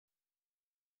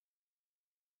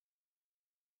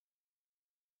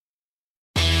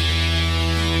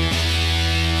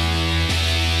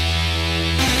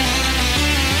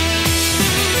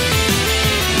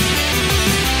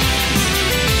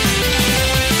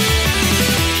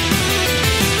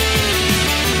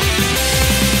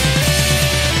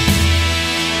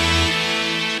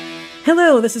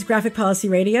Hello, this is Graphic Policy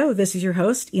Radio. This is your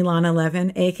host, Ilana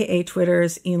Levin, aka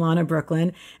Twitter's Ilana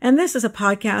Brooklyn. And this is a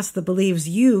podcast that believes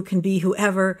you can be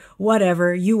whoever,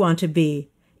 whatever you want to be.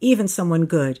 Even someone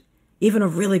good. Even a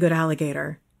really good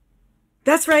alligator.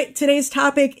 That's right. Today's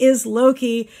topic is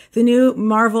Loki, the new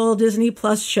Marvel Disney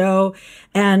Plus show.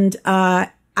 And,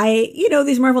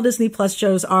 these Marvel Disney Plus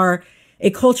shows are a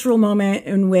cultural moment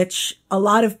in which a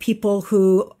lot of people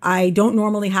who I don't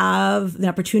normally have the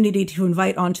opportunity to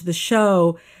invite onto the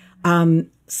show,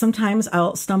 sometimes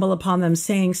I'll stumble upon them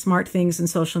saying smart things in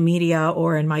social media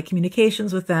or in my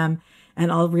communications with them,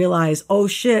 and I'll realize, oh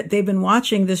shit, they've been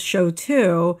watching this show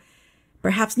too.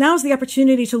 Perhaps now's the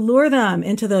opportunity to lure them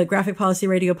into the Graphic Policy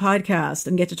Radio podcast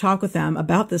and get to talk with them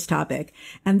about this topic.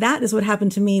 And that is what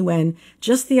happened to me when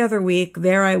just the other week,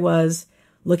 there I was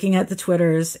looking at the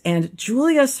Twitters, and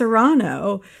Julia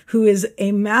Serano, who is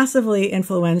a massively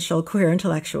influential queer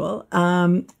intellectual,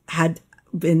 had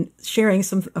been sharing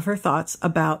some of her thoughts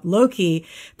about Loki,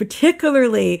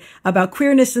 particularly about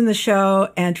queerness in the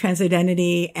show and trans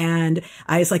identity. And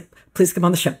I was like, please come on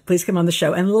the show. Please come on the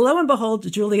show. And lo and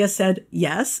behold, Julia said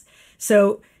yes.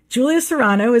 So Julia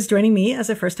Serano is joining me as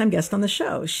a first-time guest on the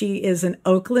show. She is an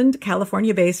Oakland,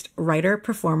 California-based writer,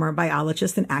 performer,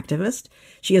 biologist, and activist.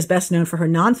 She is best known for her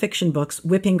nonfiction books,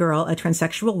 Whipping Girl, A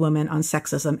Transsexual Woman on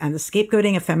Sexism, and The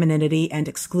Scapegoating of Femininity and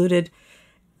Excluded,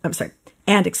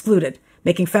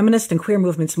 Making Feminist and Queer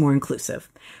Movements More Inclusive.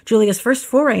 Julia's first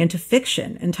foray into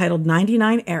fiction, entitled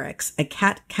 99 Erics, a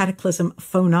Kat Cataclysm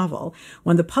faux novel,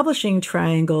 won the Publishing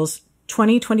Triangle's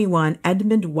 2021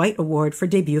 Edmund White Award for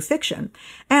debut fiction,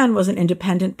 and was an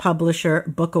Independent Publisher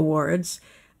Book Awards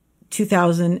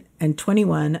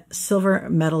 2021 silver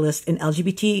medalist in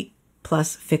LGBT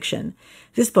plus fiction.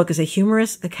 This book is a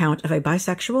humorous account of a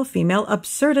bisexual female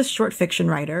absurdist short fiction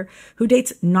writer who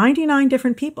dates 99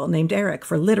 different people named Eric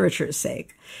for literature's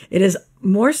sake. It is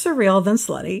more surreal than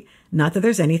slutty, not that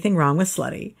there's anything wrong with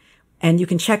slutty. And you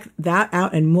can check that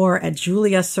out and more at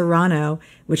Julia Serano,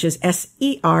 which is SERANO.com.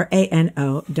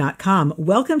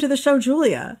 Welcome to the show,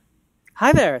 Julia.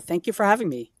 Hi there. Thank you for having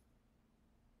me.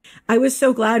 I was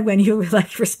so glad when you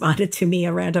responded to me,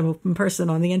 a random person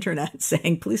on the internet,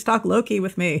 saying, please talk Loki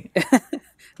with me.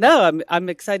 No, I'm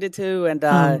excited too. And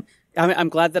I'm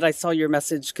glad that I saw your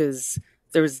message, because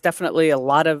there was definitely a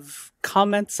lot of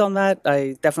comments on that.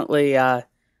 I definitely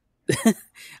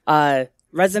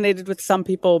resonated with some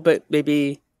people, but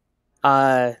maybe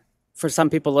for some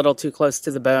people a little too close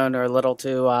to the bone, or a little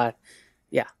too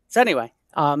So anyway,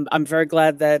 I'm very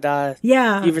glad that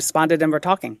you responded and we're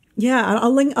talking. Yeah,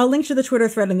 I'll link to the Twitter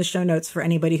thread in the show notes for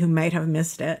anybody who might have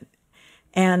missed it.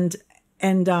 And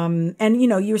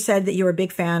you said that you were a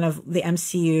big fan of the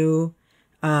MCU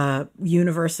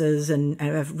universes, and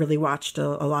I've really watched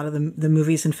a lot of the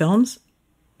movies and films.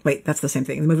 Wait, that's the same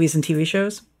thing. The movies and TV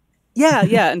shows. Yeah.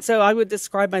 And so I would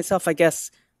describe myself, I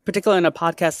guess, particularly in a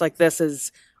podcast like this,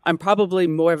 as I'm probably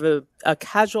more of a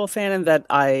casual fan, in that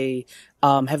I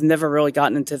have never really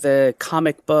gotten into the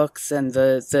comic books and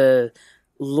the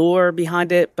lore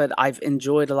behind it, but I've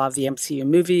enjoyed a lot of the MCU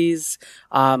movies.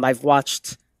 I've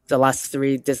watched the last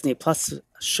 3 Disney Plus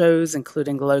shows,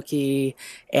 including Loki,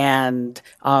 and,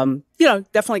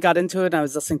 definitely got into it. I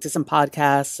was listening to some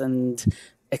podcasts and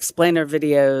explainer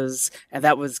videos, and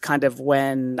that was kind of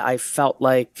when I felt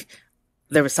like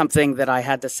there was something that I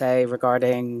had to say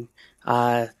regarding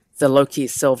the Loki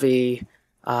Sylvie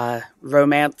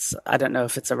romance. I don't know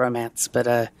if it's a romance, but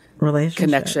a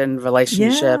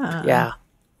relationship. Yeah.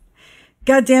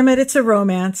 God damn it, it's a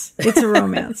romance. It's a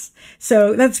romance.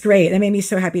 So that's great. That made me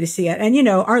so happy to see it. And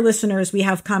our listeners, we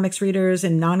have comics readers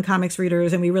and non-comics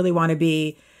readers, and we really want to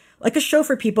be like a show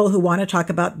for people who want to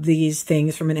talk about these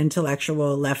things from an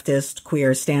intellectual, leftist,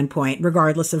 queer standpoint,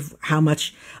 regardless of how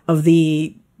much of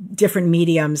the different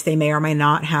mediums they may or may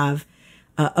not have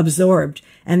absorbed.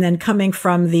 And then coming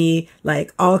from the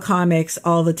all comics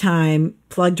all the time,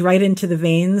 plugged right into the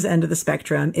veins end of the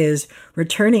spectrum, is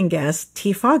returning guest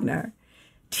T. Fougner.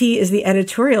 T is the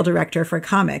editorial director for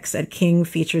comics at King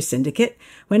Features Syndicate.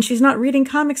 When she's not reading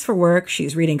comics for work,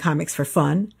 she's reading comics for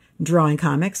fun, drawing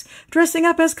comics, dressing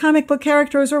up as comic book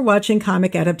characters, or watching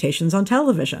comic adaptations on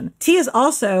television. T is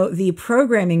also the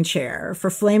programming chair for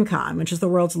FlameCon, which is the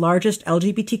world's largest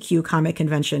LGBTQ comic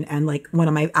convention and one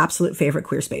of my absolute favorite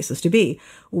queer spaces to be.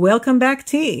 Welcome back,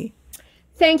 T.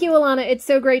 Thank you, Ilana. It's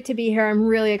so great to be here. I'm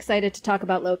really excited to talk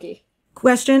about Loki.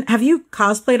 Question, have you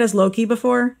cosplayed as Loki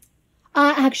before?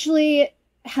 Actually,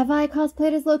 have I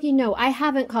cosplayed as Loki? No, I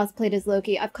haven't cosplayed as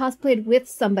Loki. I've cosplayed with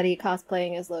somebody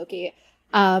cosplaying as Loki.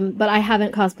 But I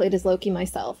haven't cosplayed as Loki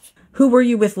myself. Who were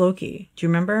you with Loki? Do you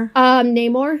remember?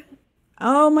 Namor.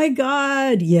 Oh my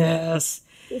God. Yes.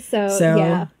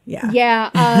 So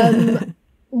yeah.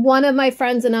 One of my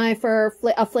friends and I, for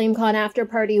a FlameCon after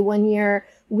party one year,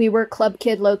 we were Club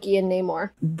Kid, Loki, and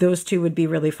Namor. Those two would be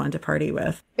really fun to party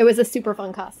with. It was a super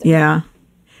fun costume. Yeah.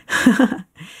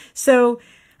 So,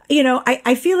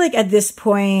 I feel like at this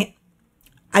point,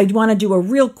 I'd want to do a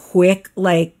real quick,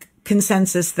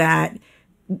 consensus that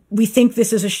we think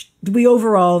this is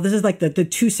this is like the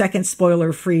 2-second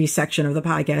spoiler free section of the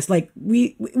podcast.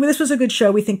 This was a good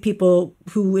show. We think people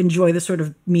who enjoy this sort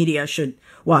of media should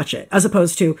watch it, as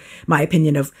opposed to my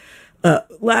opinion of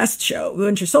last show,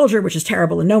 Winter Soldier, which is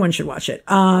terrible and no one should watch it.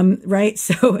 Right.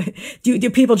 So do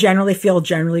people generally feel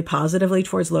positively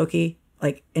towards Loki?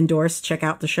 Endorse, check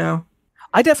out the show?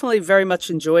 I definitely very much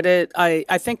enjoyed it.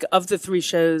 I think of the 3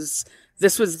 shows,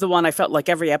 this was the one I felt like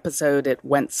every episode it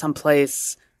went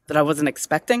someplace that I wasn't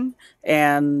expecting.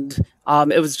 And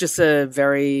it was just a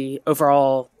very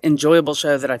overall enjoyable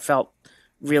show that I felt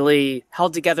really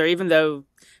held together, even though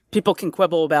people can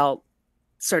quibble about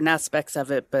certain aspects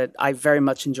of it, but I very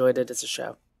much enjoyed it as a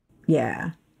show.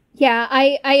 Yeah. Yeah,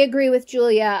 I agree with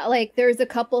Julia. There's a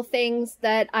couple things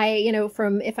that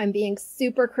from if I'm being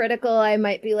super critical, I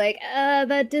might be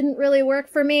that didn't really work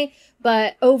for me.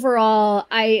 But overall,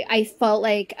 I felt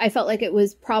like it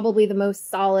was probably the most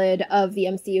solid of the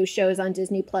MCU shows on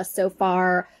Disney Plus so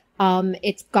far.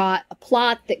 It's got a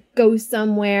plot that goes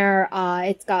somewhere.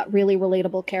 It's got really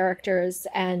relatable characters,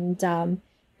 and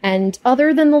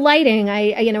other than the lighting,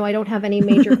 I don't have any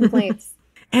major complaints.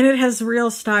 And it has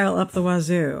real style up the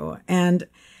wazoo. And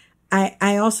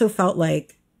I also felt I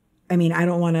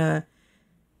don't want to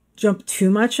jump too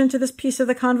much into this piece of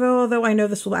the convo, although I know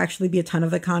this will actually be a ton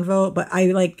of the convo, but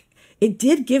it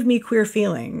did give me queer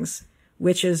feelings,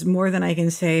 which is more than I can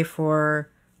say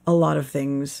for a lot of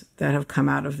things that have come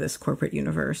out of this corporate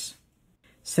universe.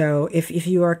 So if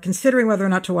you are considering whether or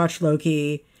not to watch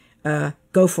Loki,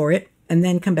 go for it. And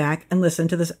then come back and listen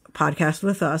to this podcast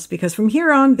with us, because from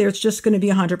here on, there's just going to be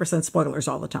 100% spoilers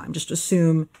all the time.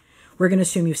 We're going to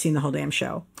assume you've seen the whole damn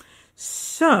show.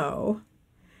 So,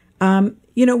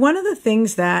 one of the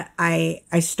things that I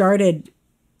started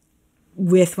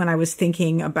with when I was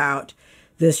thinking about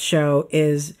this show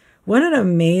is what an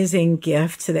amazing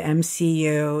gift to the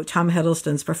MCU Tom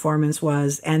Hiddleston's performance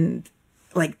was, and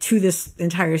to this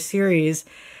entire series.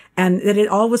 And that it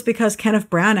all was because Kenneth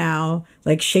Branagh,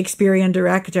 Shakespearean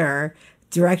director,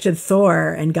 directed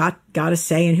Thor and got a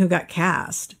say in who got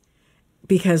cast.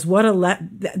 Because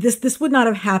this would not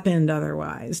have happened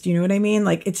otherwise. Do you know what I mean?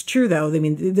 It's true though. I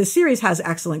mean, the series has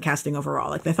excellent casting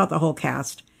overall. I thought the whole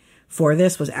cast for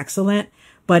this was excellent,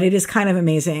 but it is kind of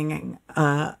amazing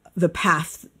the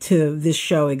path to this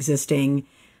show existing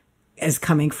as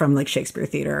coming from Shakespeare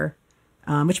theater,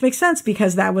 which makes sense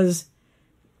because that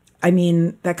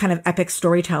kind of epic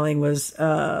storytelling was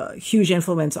a huge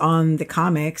influence on the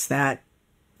comics that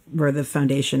were the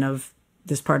foundation of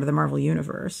this part of the Marvel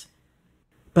universe.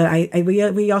 But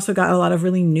we also got a lot of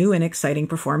really new and exciting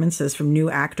performances from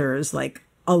new actors,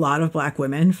 a lot of Black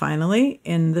women finally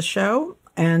in the show.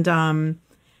 And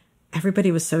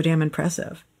everybody was so damn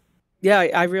impressive. Yeah,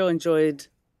 I really enjoyed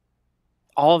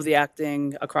all of the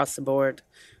acting across the board.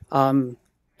 And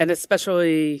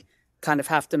especially kind of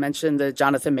have to mention the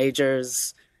Jonathan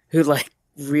Majors, who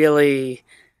really,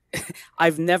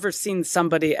 I've never seen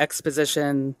somebody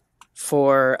exposition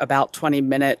for about 20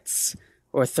 minutes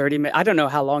or 30 minutes. I don't know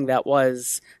how long that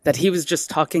was, that he was just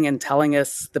talking and telling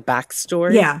us the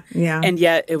backstory. Yeah. Yeah. And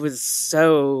yet it was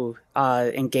so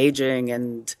engaging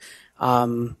and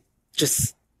pretty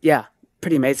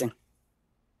amazing.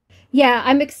 Yeah,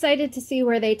 I'm excited to see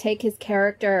where they take his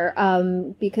character,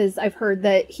 because I've heard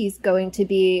that he's going to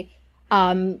be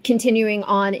continuing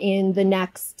on in the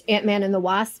next Ant-Man and the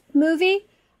Wasp movie.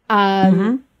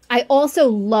 I also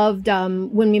loved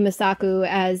Wunmi Masaku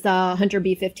as Hunter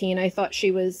B-15. I thought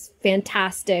she was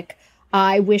fantastic.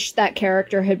 I wish that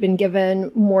character had been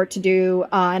given more to do,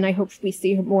 and I hope we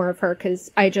see more of her,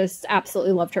 because I just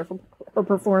absolutely loved her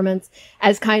performance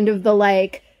as kind of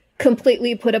the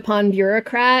completely put upon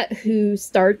bureaucrat who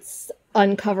starts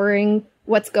uncovering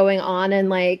what's going on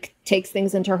and takes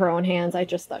things into her own hands. I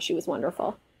just thought she was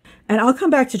wonderful. And I'll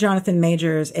come back to Jonathan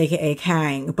Majors, aka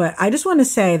Kang, but I just want to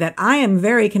say that I am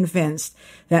very convinced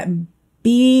that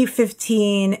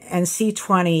B-15 and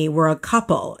C-20 were a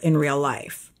couple in real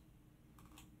life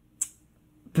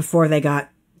before they got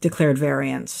declared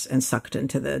variants and sucked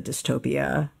into the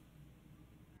dystopia.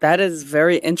 That is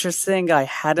very interesting. I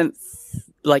hadn't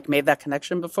made that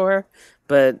connection before,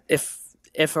 but if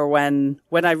or when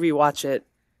I rewatch it,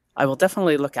 I will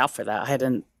definitely look out for that. It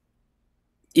hadn't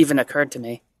even occurred to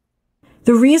me.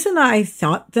 The reason I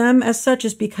thought them as such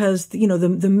is because,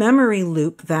 the memory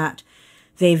loop that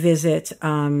they visit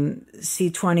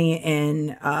C20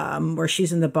 in where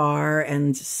she's in the bar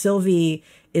and Sylvie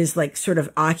is like sort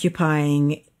of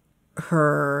occupying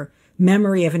her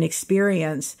memory of an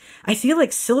experience. I feel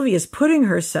like Sylvie is putting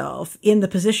herself in the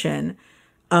position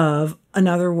of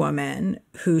another woman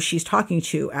who she's talking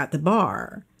to at the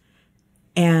bar.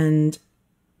 And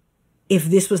if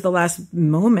this was the last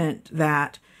moment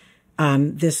that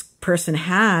this person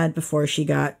had before she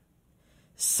got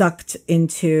sucked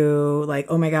into like,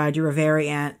 oh my God, you're a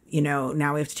variant,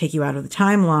 now we have to take you out of the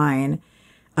timeline,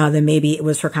 then maybe it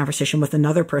was her conversation with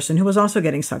another person who was also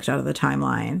getting sucked out of the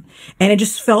timeline. And it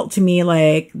just felt to me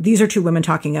like these are two women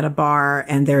talking at a bar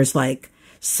and there's like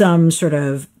some sort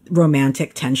of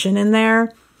romantic tension in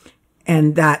there.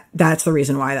 And that's the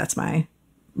reason why. That's my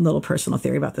little personal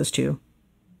theory about those two.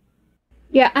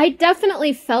 Yeah, I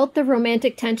definitely felt the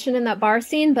romantic tension in that bar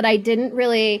scene, but I didn't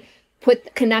really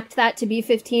connect that to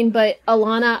B15. But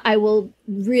Alana, I will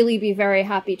really be very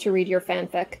happy to read your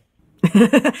fanfic.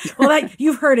 Well,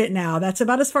 you've heard it now. That's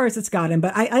about as far as it's gotten.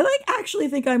 But I actually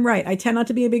think I'm right. I tend not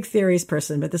to be a big theories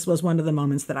person, but this was one of the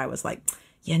moments that I was like,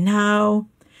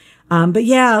 but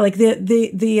yeah, like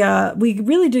we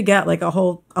really did get like a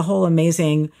whole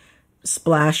amazing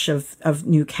splash of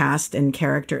new cast and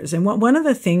characters. And one of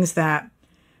the things that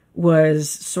was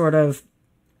sort of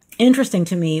interesting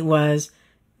to me was,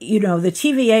 the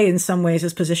TVA in some ways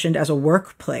is positioned as a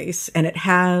workplace, and it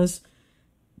has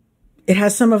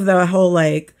some of the whole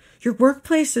like your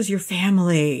workplace is your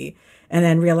family, and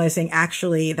then realizing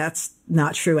actually that's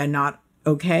not true and not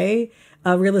okay.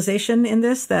 Realization in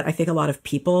this that I think a lot of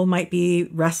people might be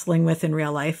wrestling with in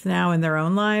real life now in their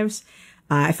own lives.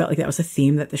 I felt like that was a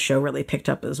theme that the show really picked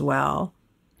up as well.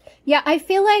 Yeah, I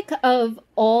feel like of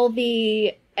all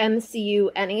the MCU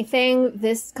anything,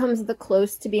 this comes the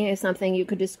close to being something you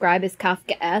could describe as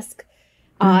Kafkaesque,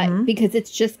 because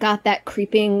it's just got that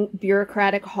creeping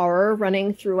bureaucratic horror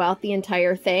running throughout the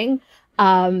entire thing.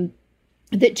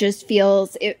 That just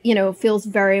feels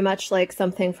very much like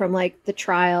something from like The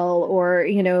Trial or,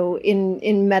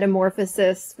 in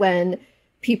Metamorphosis when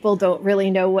people don't really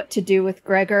know what to do with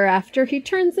Gregor after he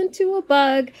turns into a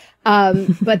bug.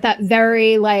 But that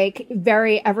very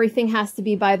everything has to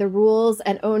be by the rules.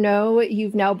 And oh no,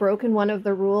 you've now broken one of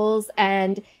the rules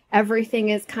and everything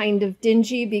is kind of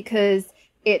dingy because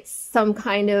it's some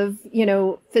kind of,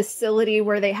 facility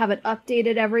where they haven't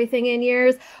updated everything in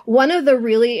years. One of the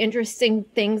really interesting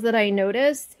things that I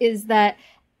noticed is that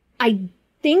I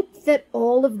think that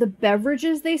all of the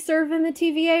beverages they serve in the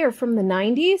TVA are from the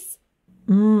 90s.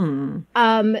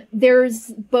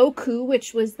 There's Boku,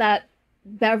 which was that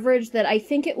beverage that I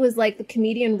think it was like the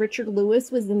comedian Richard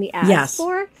Lewis was in the ads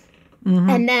for. Mm-hmm.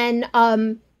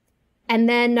 And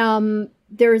then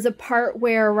there's a part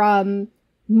where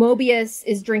Mobius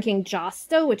is drinking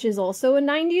Josto, which is also a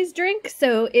 90s drink.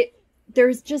 So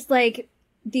there's just like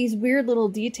these weird little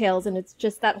details, and it's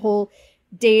just that whole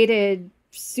dated,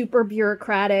 super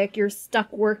bureaucratic, you're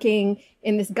stuck working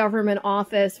in this government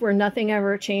office where nothing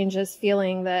ever changes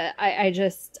feeling that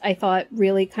I thought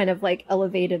really kind of like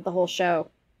elevated the whole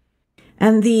show.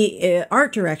 And the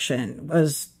art direction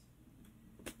was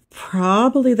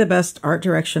probably the best art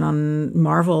direction on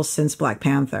Marvel since Black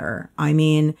Panther. I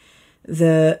mean,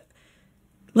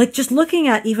 just looking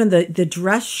at even the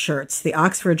dress shirts, the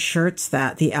Oxford shirts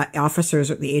that the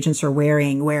officers or the agents are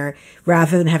wearing, where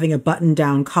rather than having a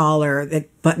button-down collar, the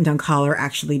button-down collar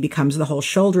actually becomes the whole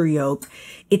shoulder yoke.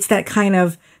 It's that kind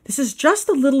of, this is just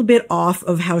a little bit off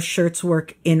of how shirts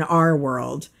work in our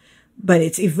world, but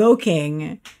it's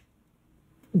evoking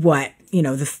what,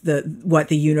 what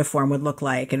the uniform would look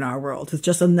like in our world. It's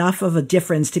just enough of a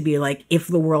difference to be like, if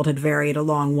the world had varied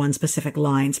along one specific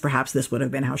lines, perhaps this would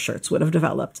have been how shirts would have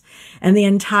developed. And the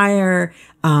entire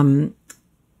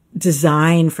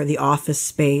design for the office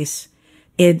space,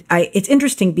 it's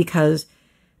interesting because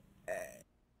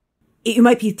you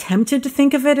might be tempted to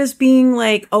think of it as being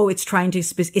like, oh, it's trying to,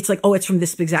 it's like, oh, it's from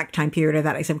this exact time period or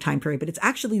that exact time period, but it's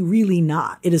actually really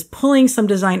not. It is pulling some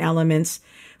design elements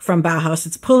from Bauhaus.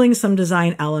 It's pulling some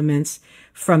design elements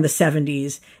from the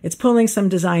 70s. It's pulling some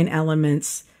design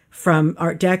elements from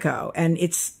Art Deco. And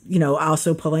it's,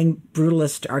 also pulling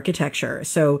brutalist architecture.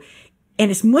 So, and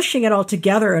it's mushing it all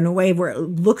together in a way where it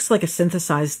looks like a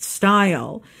synthesized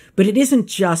style, but it isn't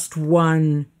just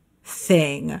one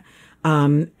thing.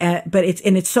 But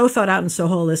it's so thought out and so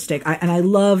holistic. And I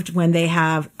loved when they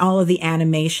have all of the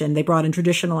animation. They brought in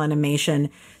traditional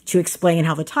animation to explain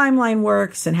how the timeline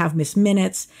works and have Miss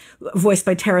Minutes, voiced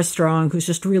by Tara Strong, who's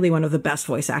just really one of the best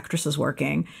voice actresses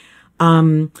working.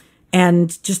 And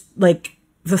just like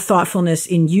the thoughtfulness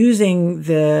in using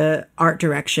the art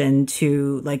direction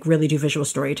to like really do visual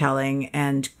storytelling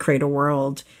and create a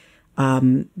world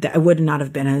that would not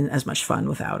have been as much fun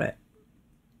without it.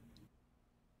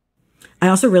 I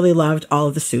also really loved all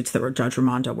of the suits that Judge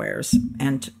Raimondo wears,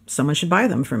 and someone should buy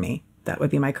them for me. That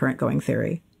would be my current going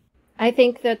theory. I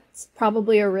think that's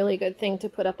probably a really good thing to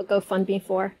put up a GoFundMe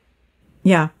for.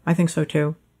 Yeah, I think so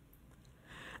too.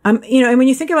 You know, and when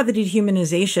you think about the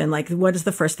dehumanization, like what is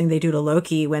the first thing they do to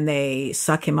Loki when they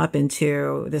suck him up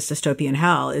into this dystopian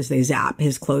hell is they zap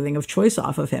his clothing of choice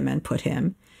off of him and put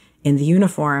him in the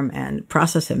uniform and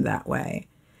process him that way.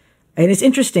 And it's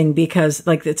interesting because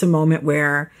like it's a moment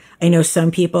where I know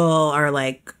some people are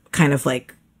like kind of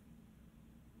like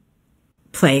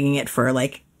playing it for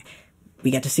like,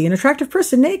 we get to see an attractive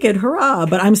person naked, hurrah.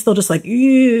 But I'm still just like,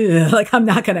 ew, like I'm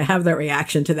not going to have that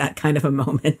reaction to that kind of a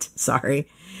moment. Sorry.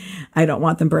 I don't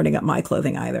want them burning up my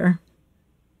clothing either.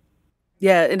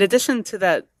 Yeah, in addition to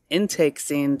that intake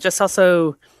scene, just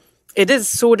also, it is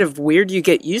sort of weird. You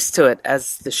get used to it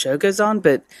as the show goes on,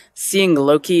 but seeing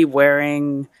Loki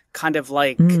wearing kind of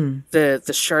like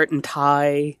the shirt and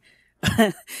tie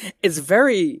is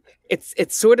very,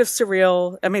 it's sort of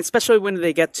surreal. I mean, especially when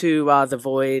they get to the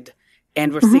Void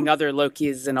and we're seeing other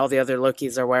Lokis, and all the other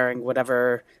Lokis are wearing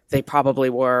whatever they probably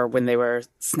were when they were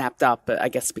snapped up. But I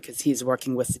guess because he's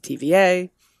working with the TVA,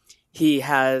 he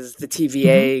has the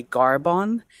TVA garb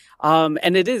on.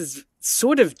 And it is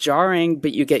sort of jarring,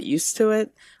 but you get used to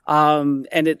it. And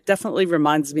it definitely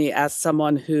reminds me as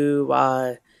someone who,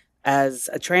 as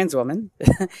a trans woman,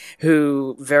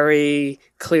 who very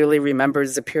clearly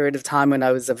remembers a period of time when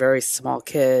I was a very small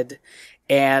kid.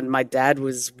 And my dad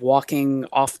was walking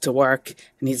off to work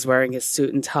and he's wearing his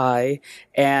suit and tie.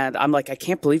 And I'm like, I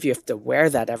can't believe you have to wear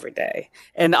that every day.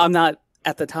 And I'm not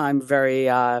at the time very,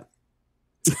 I'm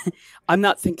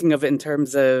not thinking of it in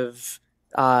terms of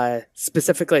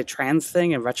specifically a trans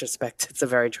thing. In retrospect, it's a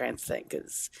very trans thing.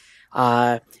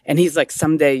 And he's like,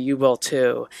 someday you will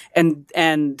too.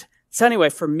 And so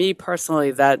anyway, for me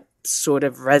personally, that sort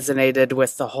of resonated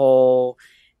with the whole,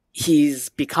 he's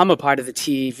become a part of the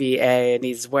TVA and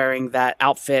he's wearing that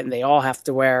outfit and they all have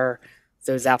to wear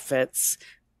those outfits.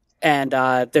 And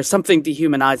there's something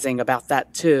dehumanizing about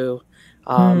that too.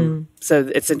 So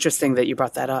it's interesting that you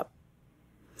brought that up.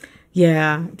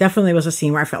 Yeah, definitely was a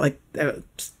scene where I felt like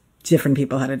different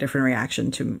people had a different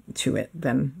reaction to it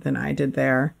than I did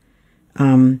there.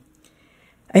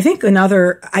 I think but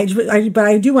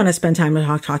I do want to spend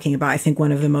time talking about, I think,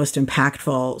 one of the most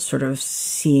impactful sort of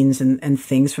scenes and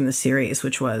things from the series,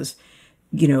 which was,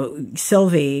 you know,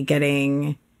 Sylvie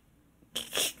getting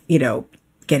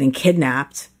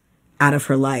kidnapped out of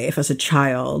her life as a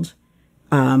child.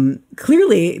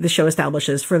 Clearly the show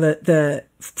establishes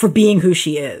for being who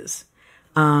she is.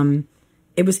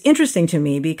 It was interesting to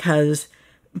me because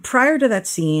prior to that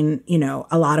scene, you know,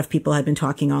 a lot of people had been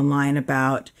talking online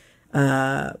about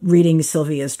reading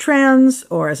Sylvie as trans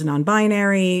or as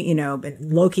non-binary, you know, but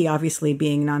Loki obviously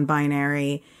being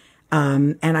non-binary.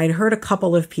 And I'd heard a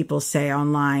couple of people say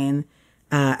online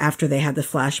after they had the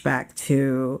flashback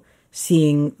to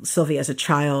seeing Sylvie as a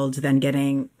child, then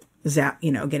getting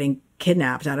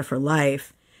kidnapped out of her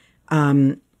life.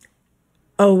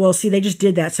 Oh, well, see, they just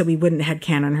did that so we wouldn't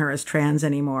headcanon her as trans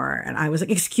anymore. And I was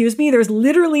like, excuse me, there's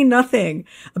literally nothing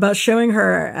about showing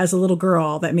her as a little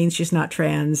girl that means she's not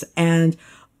trans. And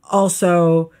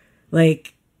also,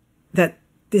 like, that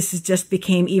this is just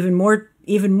became even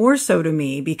more so to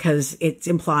me because it's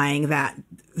implying that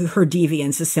her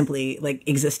deviance is simply, like,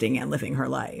 existing and living her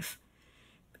life.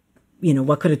 You know,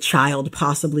 what could a child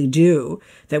possibly do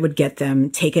that would get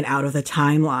them taken out of the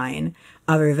timeline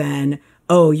other than,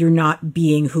 oh, you're not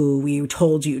being who we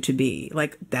told you to be?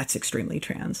 Like, that's extremely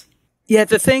trans. Yeah,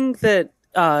 the thing that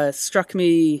struck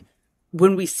me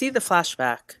when we see the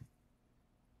flashback,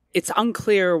 it's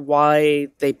unclear why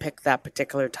they picked that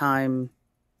particular time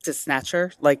to snatch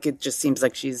her. Like, it just seems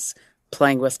like she's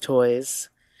playing with toys.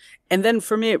 And then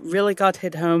for me, it really got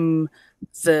hit home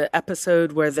the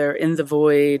episode where they're in the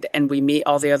Void and we meet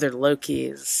all the other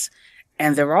Lokis.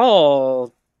 And they're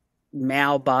all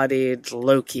male-bodied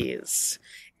Lokis.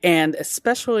 And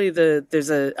especially there's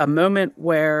a moment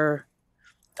where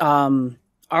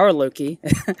our Loki,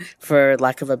 for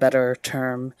lack of a better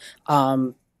term,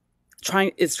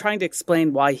 trying to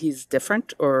explain why he's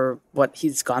different or what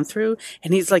he's gone through.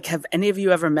 And he's like, have any of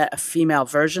you ever met a female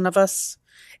version of us?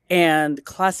 And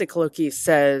classic Loki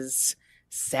says,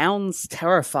 sounds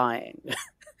terrifying,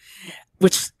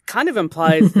 which kind of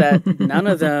implies that none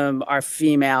of them are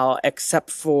female except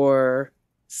for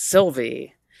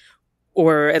Sylvie,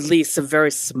 or at least a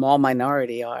very small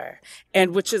minority are.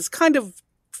 And which is kind of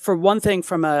for one thing,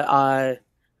 from a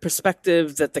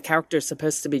perspective that the character is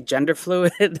supposed to be gender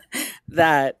fluid,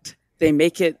 that they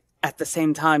make it at the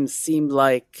same time seem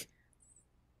like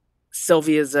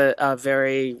Sylvie is a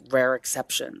very rare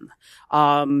exception.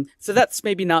 So that's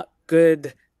maybe not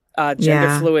good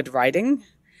gender fluid writing.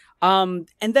 And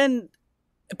then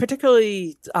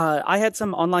particularly, I had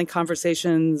some online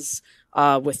conversations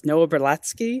with Noah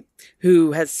Berlatsky,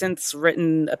 who has since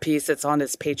written a piece. It's on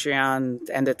his Patreon,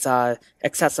 and it's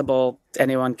accessible.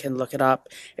 Anyone can look it up.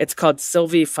 It's called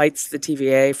Sylvie Fights the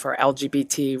TVA for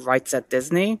LGBT Rights at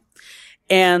Disney.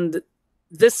 And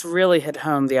this really hit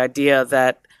home the idea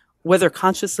that whether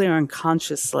consciously or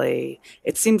unconsciously,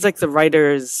 it seems like the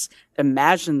writers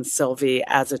imagine Sylvie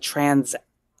as a trans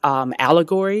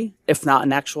allegory, if not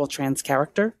an actual trans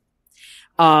character.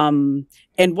 And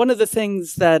one of the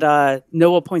things that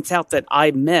Noah points out that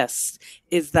I missed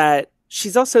is that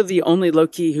she's also the only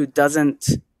Loki who doesn't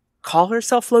call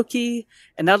herself Loki.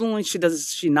 And not only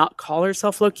does she not call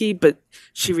herself Loki, but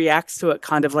she reacts to it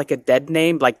kind of like a dead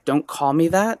name, like, don't call me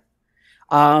that.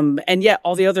 And yet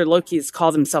all the other Lokis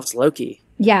call themselves Loki.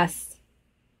 Yes.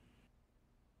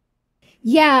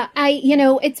 Yeah,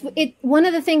 it's one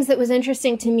of the things that was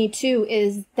interesting to me too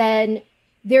is then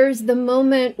there's the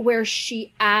moment where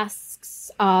she asks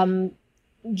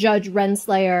Judge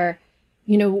Renslayer,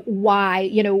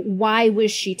 why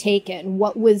was she taken?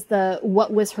 What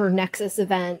was her Nexus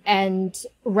event? And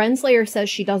Renslayer says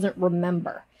she doesn't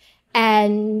remember.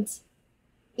 And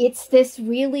it's this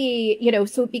really,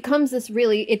 so it becomes it's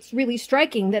really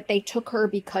striking that they took her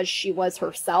because she was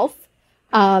herself.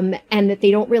 And that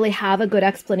they don't really have a good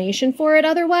explanation for it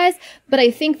otherwise. But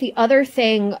I think the other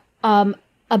thing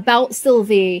about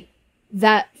Sylvie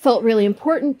that felt really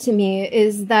important to me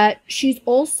is that she's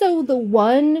also the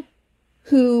one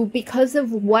who, because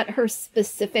of what her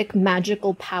specific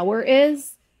magical power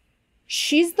is,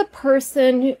 she's the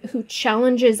person who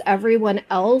challenges everyone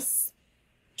else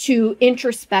to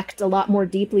introspect a lot more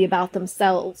deeply about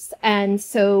themselves. And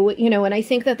so, and I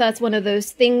think that that's one of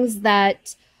those things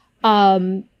that,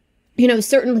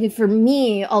 certainly for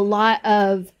me, a lot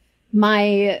of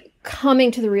my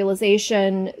coming to the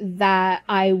realization that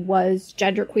I was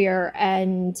genderqueer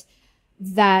and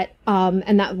that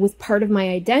was part of my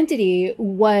identity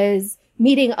was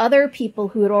meeting other people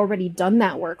who had already done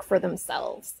that work for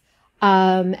themselves.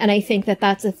 And I think that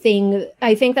that's a thing.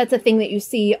 I think that's a thing that you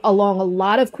see along a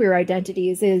lot of queer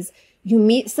identities is you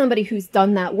meet somebody who's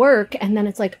done that work. And then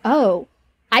it's like, oh,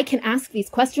 I can ask these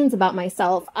questions about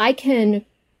myself. I can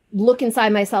look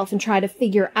inside myself and try to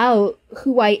figure out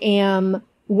who I am,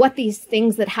 what these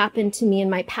things that happened to me in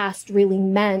my past really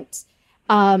meant,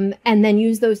 and then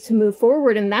use those to move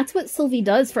forward. And that's what Sylvie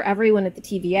does for everyone at the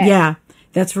TVA. Yeah,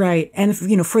 that's right. And,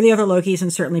 for the other Lokis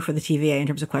and certainly for the TVA in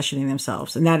terms of questioning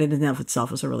themselves. And that in and of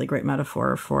itself is a really great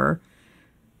metaphor for,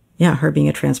 her being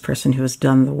a trans person who has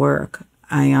done the work.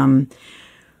 I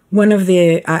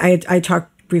talked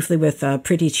briefly with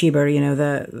Priti Chibar,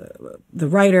 the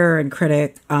writer and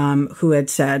critic, who had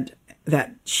said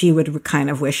that she would kind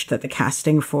of wish that the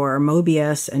casting for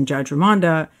Mobius and Judge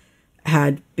Ramonda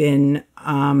had been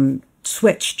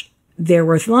switched. There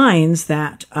were lines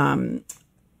that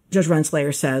Judge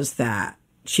Renslayer says that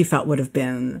she felt would have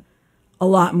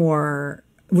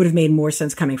made more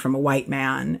sense coming from a white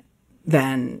man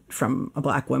than from a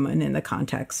black woman in the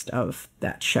context of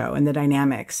that show and the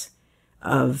dynamics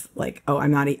of like, oh,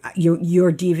 I'm not,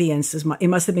 your deviance it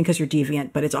must have been because you're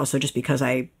deviant, but it's also just because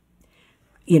I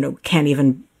can't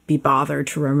even be bothered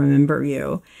to remember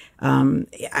you. I'm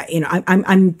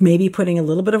maybe putting a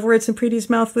little bit of words in Preeti's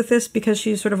mouth with this because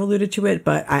she sort of alluded to it,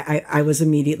 but I was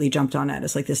immediately jumped on it.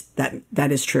 It's like this,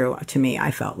 that is true to me.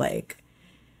 I felt like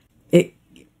it.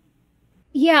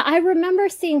 Yeah, I remember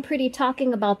seeing Preeti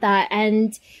talking about that.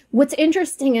 And what's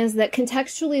interesting is that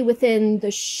contextually within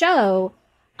the show,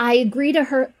 I agree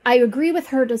with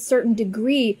her to a certain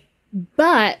degree.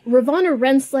 But Ravonna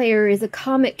Renslayer is a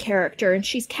comic character and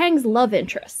she's Kang's love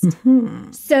interest.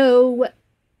 Mm-hmm. So,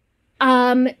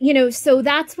 so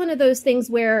that's one of those things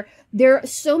where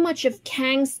so much of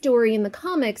Kang's story in the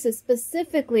comics is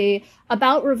specifically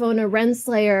about Ravonna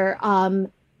Renslayer,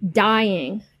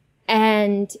 dying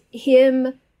and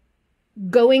him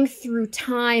going through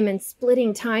time and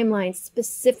splitting timelines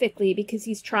specifically because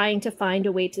he's trying to find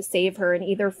a way to save her and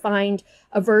either find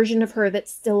a version of her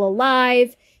that's still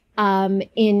alive,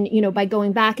 by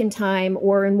going back in time,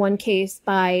 or in one case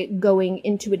by going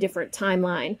into a different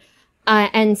timeline.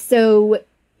 And so,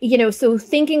 so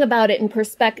thinking about it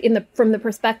from the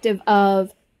perspective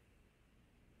of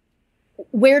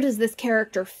where does this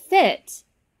character fit?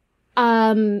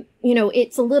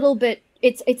 It's a little bit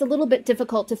it's a little bit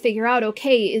difficult to figure out,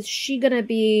 okay, is she going to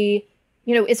be,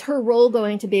 is her role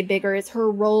going to be bigger? Is her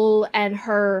role and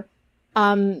her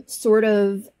sort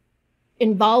of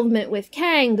involvement with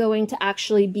Kang going to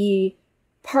actually be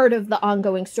part of the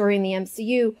ongoing story in the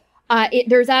MCU?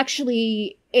 There's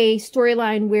actually a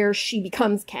storyline where she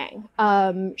becomes Kang.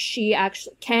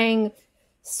 Kang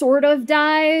sort of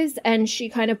dies, and she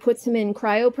kind of puts him in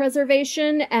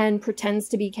cryopreservation and pretends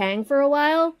to be Kang for a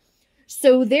while.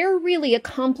 So they're really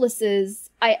accomplices,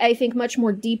 I think, much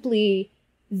more deeply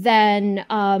than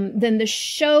the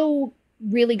show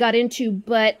really got into.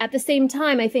 But at the same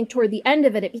time, I think toward the end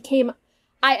of it, it became,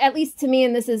 at least to me,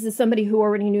 and this is as somebody who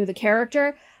already knew the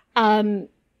character,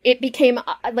 it became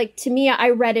like, to me, I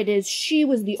read it as she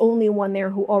was the only one there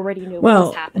who already knew what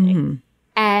was happening. Mm-hmm.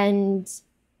 And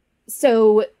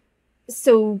so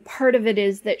part of it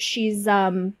is that she's,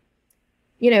 at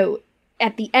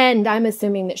the end, I'm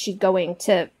assuming that she's going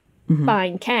to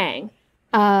find Kang.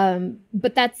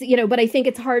 But that's, but I think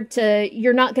it's hard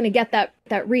you're not going to get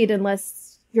that read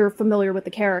unless you're familiar with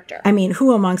the character. I mean,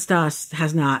 who amongst us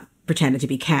has not pretended to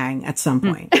be Kang at some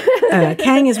point?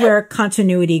 Kang is where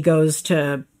continuity goes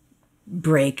to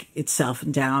break itself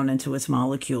down into its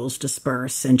molecules,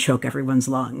 disperse, and choke everyone's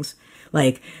lungs.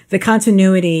 Like, the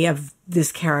continuity of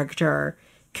this character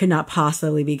could not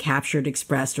possibly be captured,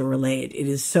 expressed, or relayed. It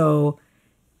is so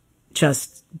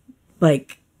just,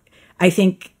 like, I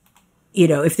think,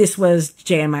 if this was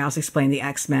J.M. Miles Explain the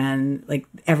X-Men, like,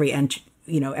 every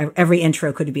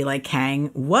intro could be like,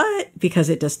 Kang, what? Because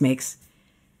it just makes,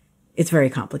 it's very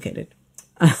complicated.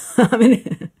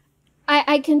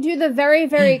 I can do the very,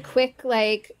 very quick,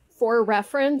 like, for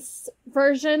reference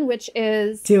version, which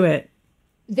is... Do it.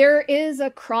 There is a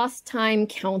cross-time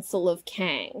council of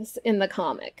Kangs in the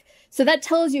comic. So that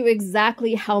tells you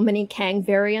exactly how many Kang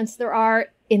variants there are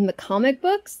in the comic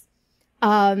books,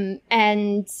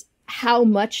 and how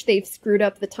much they've screwed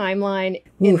up the timeline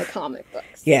in the comic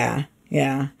books. Yeah.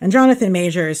 Yeah. And Jonathan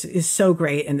Majors is so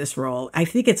great in this role. I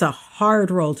think it's a hard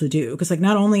role to do because, like,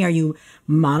 not only are you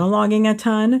monologuing a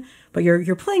ton, but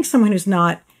you're playing someone who's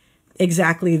not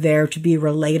exactly there to be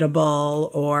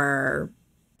relatable, or,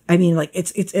 I mean, like,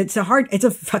 it's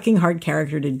a fucking hard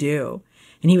character to do.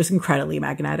 And he was incredibly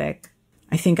magnetic.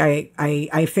 I think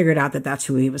I figured out that that's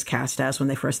who he was cast as when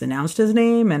they first announced his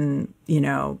name. And,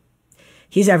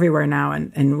 he's everywhere now,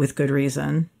 and with good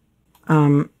reason.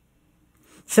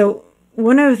 So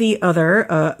one of the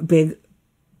other big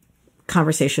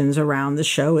conversations around the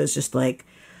show is just, like,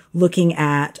 looking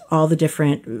at all the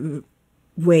different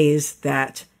ways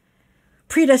that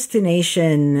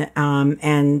predestination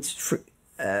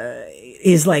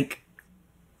is, like,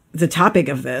 the topic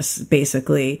of this,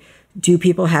 basically. Do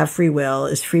people have free will?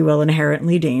 Is free will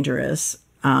inherently dangerous?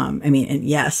 And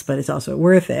yes, but it's also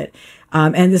worth it.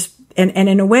 And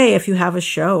in a way, if you have a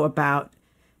show about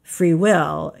free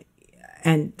will,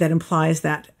 and that implies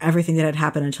that everything that had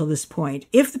happened until this point,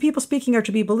 if the people speaking are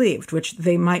to be believed, which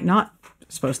they might not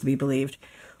supposed to be believed,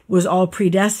 was all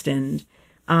predestined,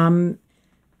 then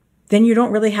you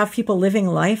don't really have people living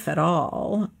life at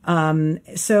all.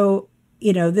 So,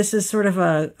 this is sort of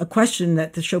a question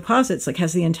that the show posits, like,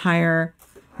 has the entire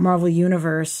Marvel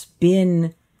universe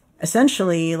been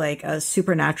essentially like a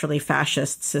supernaturally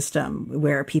fascist system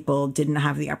where people didn't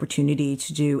have the opportunity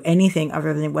to do anything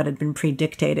other than what had been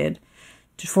predictated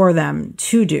for them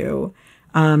to do?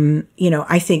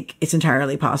 I think it's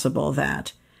entirely possible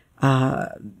that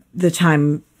the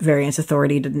Time Variance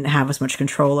Authority didn't have as much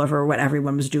control over what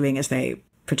everyone was doing as they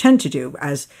pretend to do,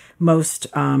 as most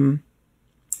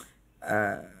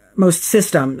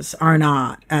systems are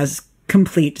not as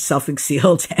complete,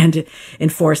 self-sealed, and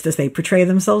enforced as they portray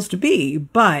themselves to be.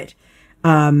 But,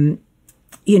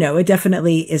 it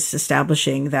definitely is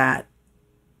establishing that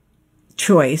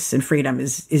choice and freedom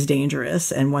is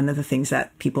dangerous, and one of the things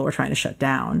that people with power try to shut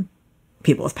down.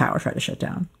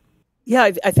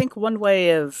 Yeah, I think one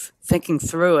way of thinking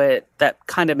through it that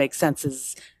kind of makes sense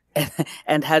is,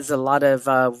 and has a lot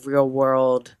of real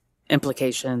world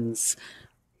implications,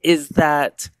 is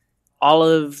that all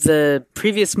of the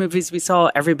previous movies we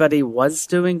saw, everybody was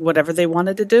doing whatever they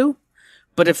wanted to do.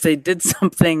 But if they did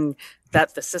something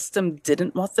that the system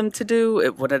didn't want them to do,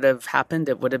 it wouldn't have happened.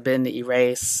 It would have been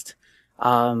erased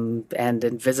and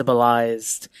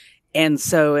invisibilized. And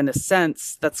so, in a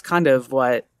sense, that's kind of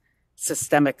what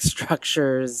systemic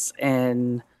structures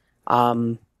in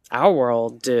our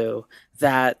world do.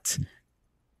 That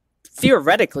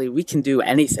theoretically, we can do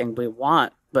anything we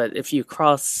want. But if you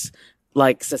cross,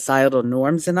 like, societal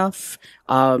norms enough,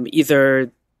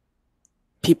 either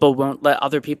people won't let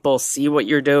other people see what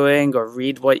you're doing or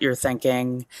read what you're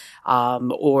thinking,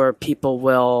 or people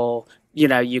will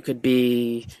you could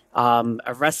be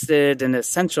arrested, and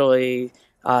essentially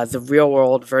the real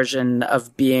world version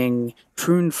of being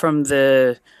pruned from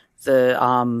the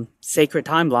sacred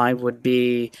timeline would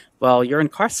be, well, you're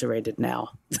incarcerated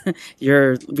now.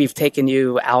 We've taken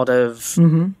you out of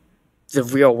the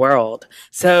real world.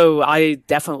 So I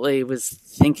definitely was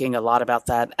thinking a lot about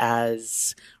that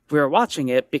as we were watching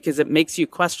it, because it makes you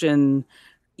question,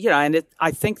 and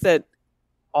I think that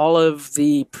all of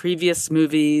the previous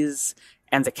movies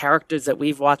and the characters that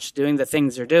we've watched doing the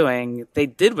things they're doing, they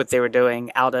did what they were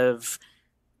doing out of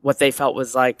what they felt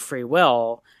was like free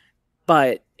will.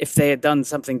 But if they had done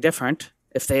something different,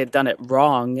 if they had done it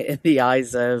wrong in the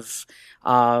eyes of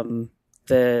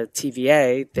the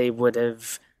TVA, they would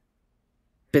have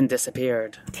been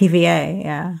disappeared. TVA,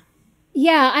 yeah.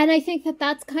 Yeah, and I think that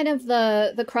that's kind of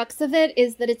the crux of it,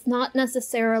 is that it's not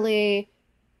necessarily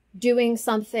doing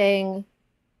something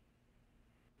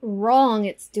wrong,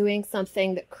 it's doing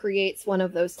something that creates one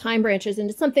of those time branches. And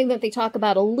it's something that they talk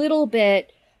about a little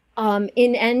bit in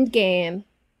Endgame,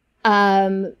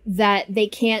 that they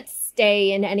can't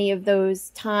stay in any of those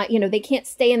times. They can't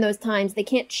stay in those times. They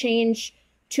can't change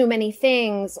too many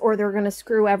things or they're going to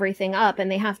screw everything up, and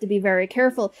they have to be very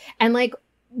careful. And like,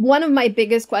 one of my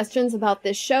biggest questions about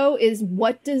this show is,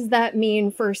 what does that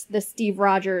mean for the Steve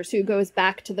Rogers who goes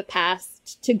back to the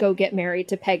past to go get married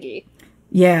to Peggy?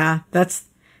 Yeah, that's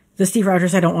the Steve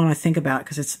Rogers I don't want to think about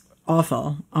because it's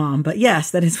awful. But yes,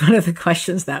 that is one of the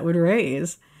questions that would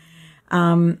raise.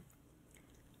 I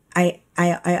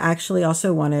actually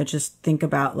also want to just think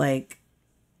about like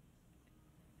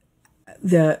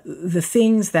the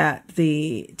things that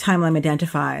the timeline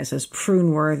identifies as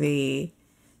prune-worthy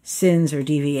sins or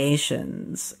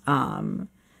deviations, and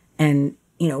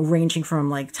ranging from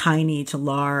like tiny to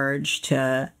large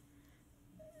to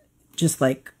just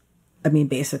like,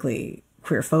 basically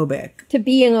queerphobic to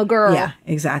being a girl. Yeah,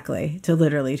 exactly. To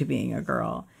being a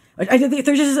girl.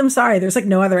 I'm sorry, there's like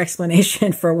no other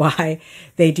explanation for why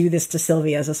they do this to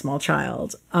Sylvie as a small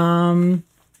child.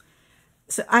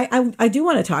 So I do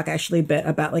want to talk actually a bit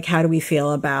about like, how do we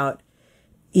feel about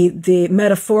the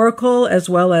metaphorical as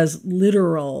well as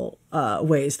literal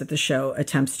ways that the show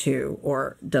attempts to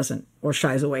or doesn't or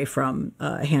shies away from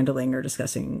handling or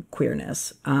discussing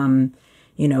queerness.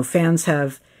 Fans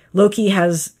have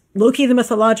Loki, the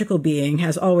mythological being,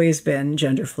 has always been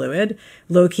gender fluid.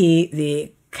 Loki,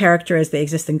 the character as they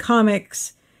exist in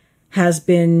comics, has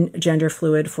been gender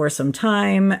fluid for some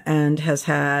time and has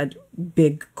had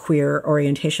big queer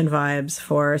orientation vibes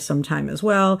for some time as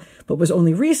well, but was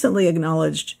only recently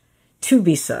acknowledged to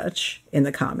be such in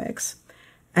the comics.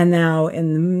 And now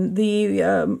in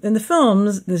the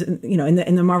films,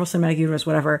 in the Marvel Cinematic Universe,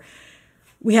 whatever,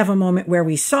 we have a moment where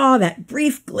we saw that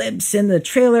brief glimpse in the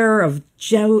trailer of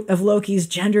Loki's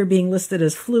gender being listed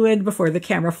as fluid before the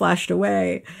camera flashed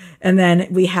away. And then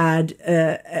we had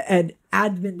an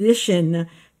admonition,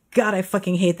 God, I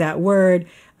fucking hate that word,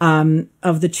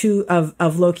 of the two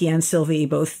of Loki and Sylvie,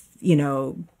 both,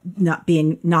 not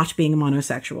being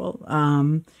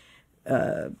monosexual,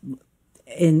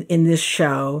 in this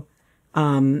show.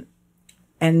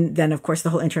 And then, of course, the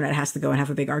whole internet has to go and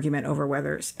have a big argument over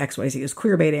whether XYZ is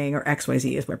queerbaiting or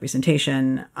XYZ is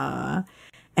representation.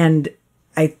 And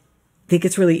I think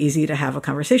it's really easy to have a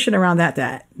conversation around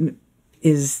that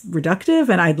is reductive.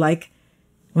 And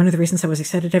one of the reasons I was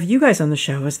excited to have you guys on the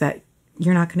show is that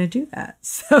you're not going to do that.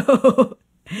 So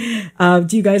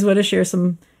do you guys want to share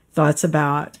some thoughts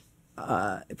about,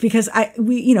 because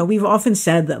we've often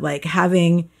said that like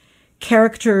having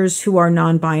characters who are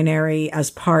non-binary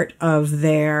as part of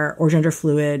their, or gender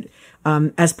fluid,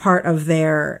 as part of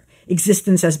their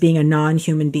existence as being a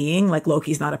non-human being, like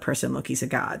Loki's not a person, Loki's a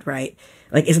god, right?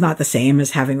 Like, it's not the same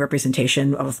as having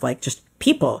representation of like just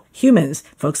people, humans,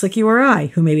 folks like you or I,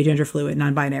 who may be gender fluid,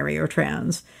 non-binary, or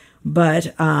trans.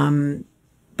 But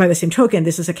by the same token,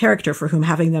 this is a character for whom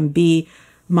having them be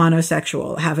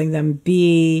monosexual, having them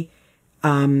be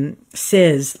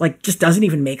cis, like just doesn't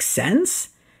even make sense.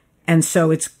 And so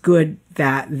it's good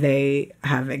that they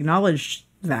have acknowledged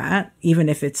that, even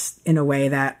if it's in a way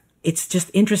that it's just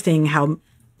interesting how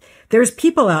there's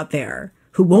people out there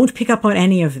who won't pick up on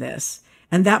any of this.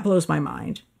 And that blows my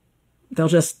mind. They'll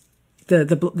just, the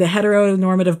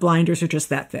heteronormative blinders are just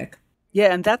that thick.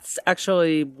 Yeah. And that's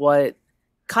actually what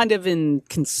kind of in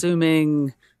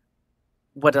consuming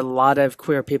what a lot of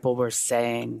queer people were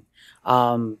saying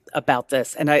about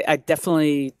this. And I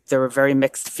definitely, there were very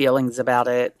mixed feelings about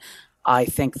it. I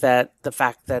think that the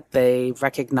fact that they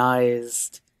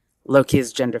recognized Loki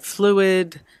as gender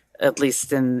fluid, at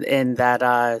least in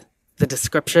that the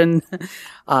description,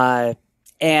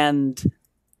 and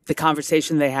the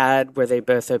conversation they had where they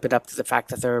both opened up to the fact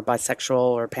that they're bisexual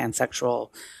or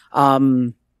pansexual.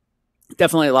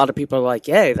 Definitely a lot of people are like,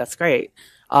 yay, that's great.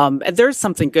 And there's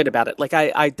something good about it. Like,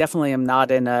 I definitely am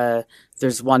not in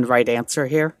there's one right answer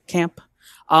here camp.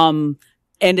 And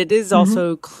it is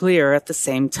also clear at the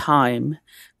same time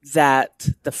that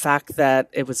the fact that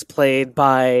it was played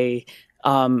by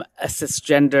a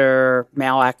cisgender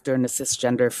male actor and a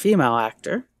cisgender female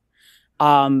actor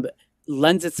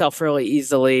lends itself really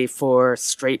easily for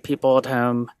straight people at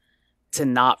home to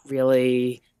not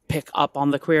really pick up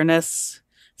on the queerness.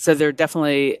 So there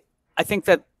definitely, I think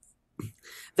that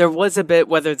there was a bit,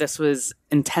 whether this was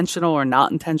intentional or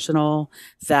not intentional,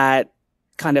 that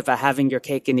kind of a having your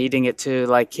cake and eating it too.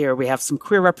 Like, here we have some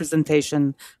queer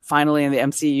representation finally in the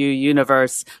MCU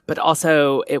universe, but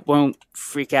also it won't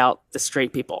freak out the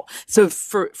straight people. So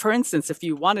for instance, if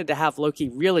you wanted to have Loki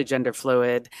really gender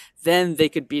fluid, then they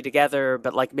could be together,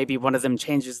 but like maybe one of them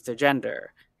changes their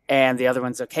gender and the other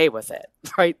one's okay with it,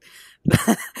 right?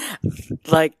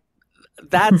 Like,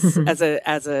 that's as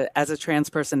a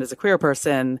trans person, as a queer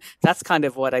person, that's kind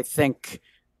of what I think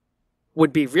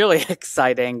would be really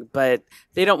exciting, but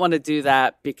they don't want to do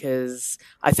that because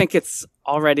I think it's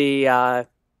already, I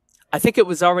think it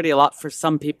was already a lot for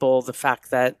some people, the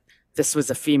fact that this was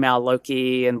a female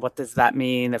Loki and what does that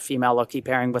mean, a female Loki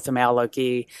pairing with a male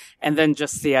Loki, and then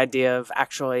just the idea of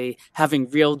actually having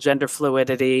real gender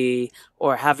fluidity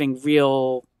or having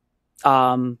real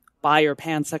bi or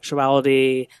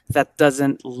pansexuality that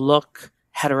doesn't look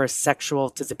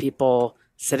heterosexual to the people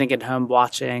sitting at home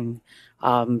watching.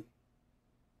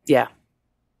 Yeah.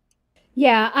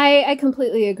 Yeah, I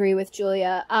completely agree with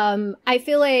Julia. I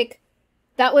feel like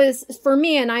that was, for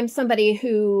me, and I'm somebody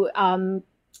who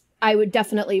I would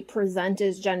definitely present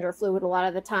as gender fluid a lot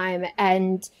of the time.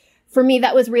 And for me,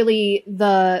 that was really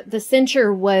the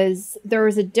censure was there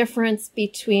was a difference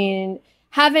between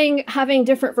having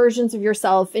different versions of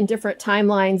yourself in different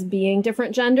timelines being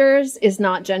different genders is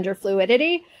not gender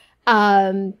fluidity.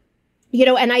 You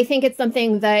know, and I think it's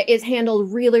something that is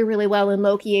handled really, really well in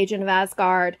Loki, Agent of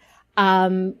Asgard,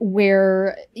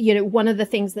 where, you know, one of the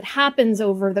things that happens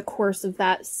over the course of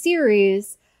that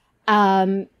series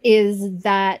is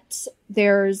that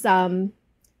there's a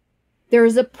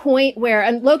point where,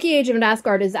 and Loki, Agent of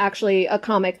Asgard is actually a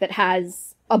comic that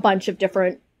has a bunch of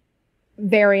different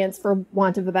variants, for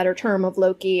want of a better term, of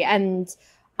Loki, and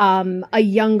a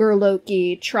younger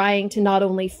Loki trying to not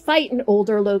only fight an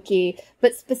older Loki,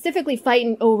 but specifically fight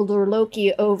an older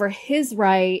Loki over his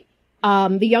right,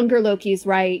 the younger Loki's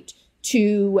right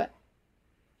to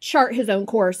chart his own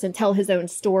course and tell his own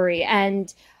story.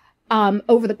 And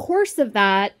over the course of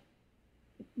that,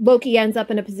 Loki ends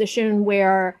up in a position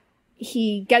where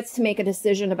he gets to make a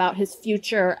decision about his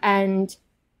future and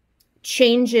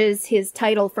changes his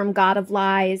title from God of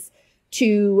Lies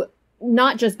to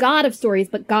not just God of Stories,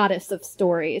 but Goddess of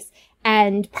Stories.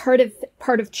 And part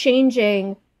of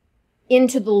changing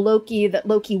into the Loki that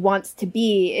Loki wants to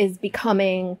be is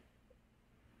becoming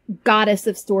Goddess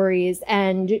of Stories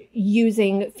and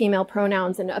using female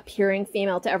pronouns and appearing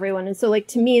female to everyone. And so, like,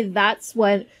 to me, that's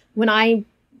when I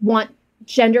want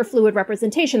gender fluid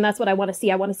representation, that's what I want to see.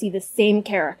 I want to see the same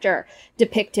character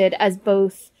depicted as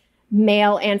both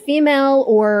male and female,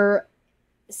 or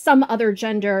some other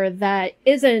gender that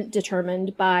isn't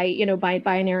determined by, you know, by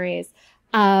binaries.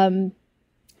 And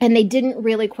they didn't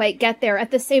really quite get there.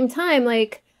 At the same time,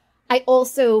 like, I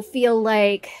also feel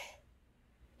like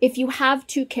if you have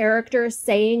two characters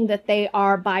saying that they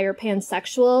are bi or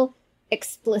pansexual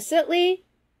explicitly,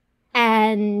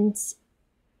 and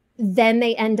then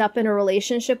they end up in a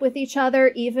relationship with each other,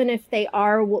 even if they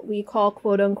are what we call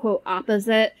quote unquote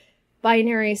opposite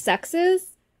binary sexes,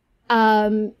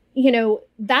 you know,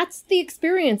 that's the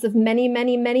experience of many,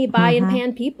 many, many bi and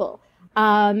pan people.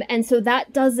 And so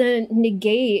that doesn't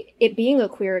negate it being a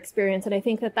queer experience. And I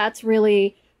think that that's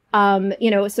really, you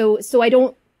know, so I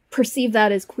don't perceive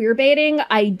that as queer baiting.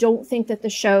 I don't think that the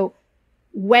show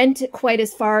went quite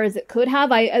as far as it could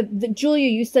have. Julia,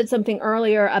 you said something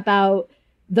earlier about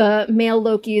the male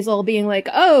Lokis all being like,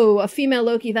 oh, a female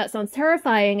Loki, that sounds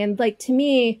terrifying. And like, to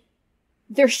me,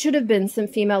 there should have been some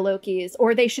female Lokis,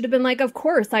 or they should have been like, of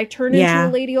course, I turn into a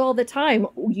lady all the time.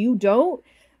 You don't?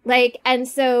 Like, and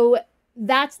so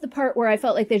that's the part where I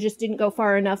felt like they just didn't go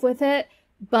far enough with it.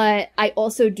 But I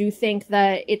also do think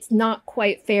that it's not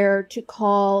quite fair to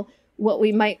call what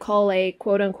we might call a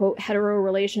quote unquote hetero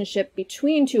relationship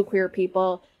between two queer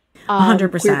people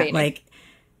 100%. Like,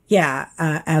 yeah,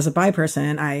 as a bi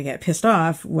person, I get pissed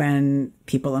off when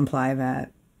people imply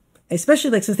that, especially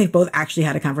like since they've both actually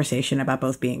had a conversation about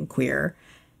both being queer,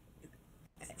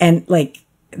 and like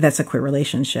that's a queer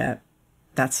relationship.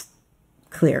 That's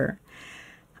clear.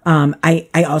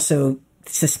 I also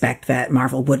suspect that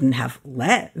Marvel wouldn't have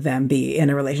let them be in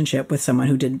a relationship with someone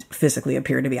who didn't physically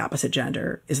appear to be opposite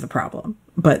gender is the problem.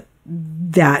 But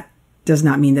that does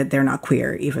not mean that they're not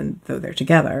queer, even though they're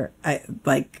together. A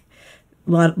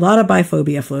lot of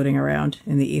biphobia floating around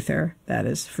in the ether. That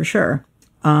is for sure.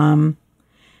 I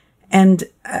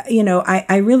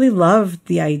really loved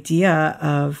the idea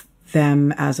of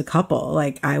them as a couple.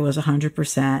 Like, I was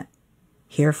 100%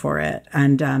 here for it.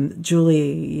 And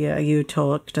Julie, you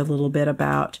talked a little bit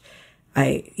about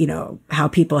how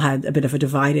people had a bit of a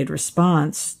divided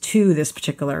response to this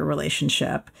particular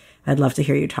relationship. I'd love to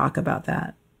hear you talk about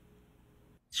that.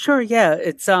 Sure, yeah.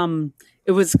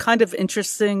 It was kind of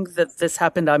interesting that this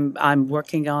happened. I'm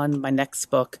working on my next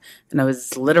book, and I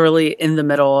was literally in the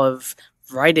middle of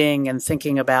writing and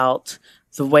thinking about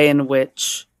the way in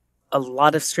which a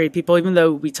lot of straight people, even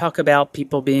though we talk about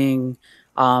people being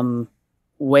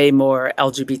way more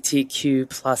LGBTQ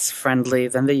plus friendly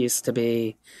than they used to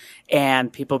be,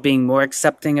 and people being more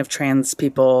accepting of trans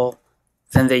people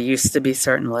than they used to be,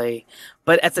 certainly.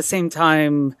 But at the same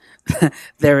time,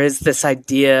 there is this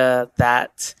idea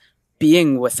that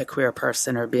being with a queer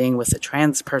person or being with a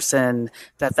trans person,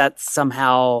 that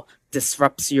somehow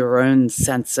disrupts your own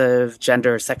sense of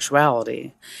gender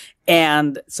sexuality.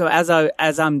 And so as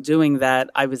I'm doing that,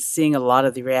 I was seeing a lot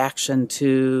of the reaction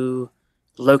to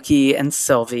Loki and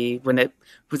Sylvie when it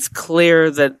was clear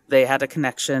that they had a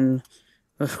connection,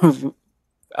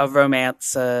 a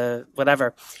romance,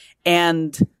 whatever.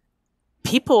 And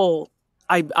people,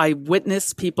 I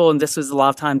witnessed people, and this was a lot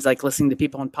of times like listening to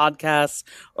people on podcasts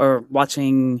or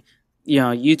watching,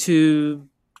 YouTube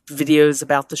videos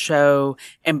about the show.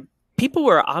 And people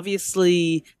were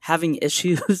obviously having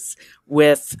issues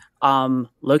with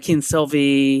Loki and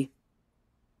Sylvie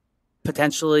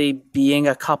potentially being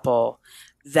a couple,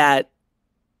 that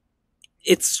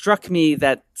it struck me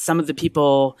that some of the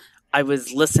people I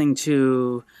was listening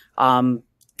to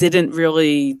couldn't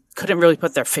really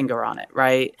put their finger on it,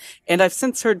 right? And I've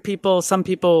since heard some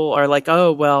people are like,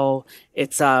 oh, well,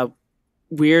 it's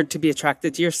weird to be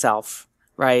attracted to yourself,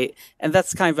 right? And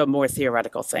that's kind of a more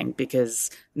theoretical thing,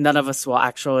 because none of us will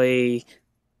actually,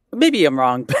 maybe I'm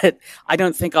wrong, but I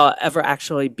don't think I'll ever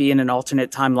actually be in an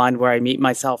alternate timeline where I meet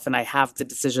myself and I have the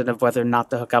decision of whether or not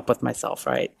to hook up with myself,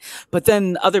 right? But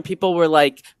then other people were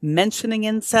like mentioning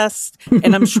incest,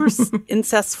 and I'm sure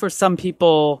incest for some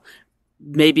people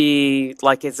maybe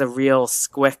like is a real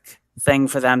squick thing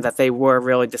for them, that they were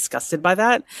really disgusted by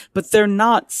that, but they're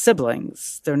not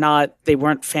siblings. They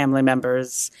weren't family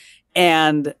members.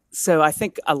 And so I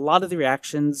think a lot of the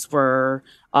reactions were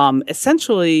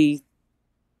essentially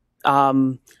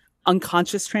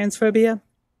unconscious transphobia.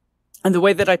 And the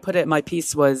way that I put it in my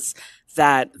piece was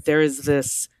that there is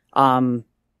this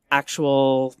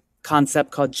actual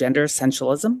concept called gender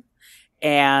essentialism.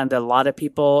 And a lot of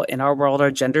people in our world are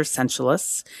gender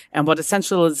essentialists. And what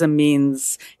essentialism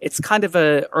means, it's kind of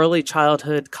a early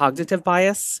childhood cognitive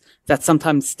bias that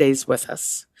sometimes stays with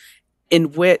us,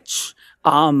 in which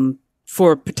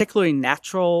for particularly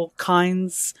natural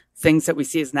kinds, things that we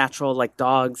see as natural, like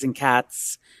dogs and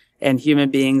cats and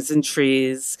human beings and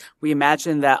trees, we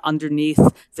imagine that underneath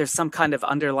there's some kind of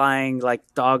underlying like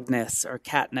dogness or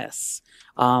catness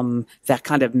that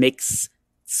kind of makes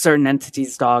certain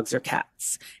entities dogs or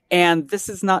cats. And this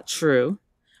is not true,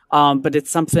 but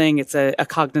it's a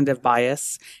cognitive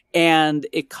bias. And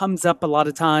it comes up a lot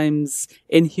of times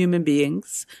in human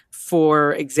beings,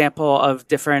 for example, of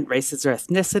different races or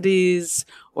ethnicities,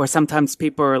 or sometimes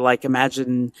people are like,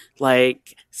 imagine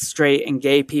like straight and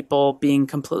gay people being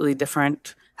completely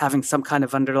different, having some kind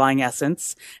of underlying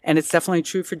essence. And it's definitely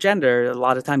true for gender. A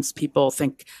lot of times people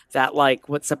think that like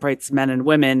what separates men and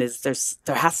women is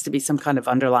there has to be some kind of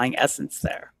underlying essence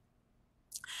there.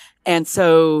 And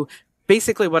so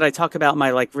basically what I talk about in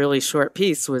my like really short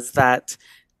piece was that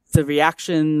the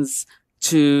reactions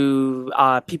to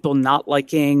people not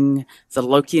liking the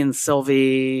Loki and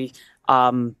Sylvie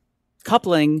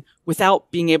coupling without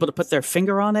being able to put their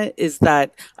finger on it is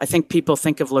that I think people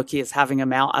think of Loki as having a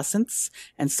male essence.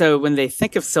 And so when they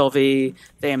think of Sylvie,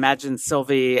 they imagine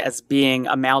Sylvie as being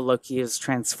a male Loki who's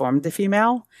transformed to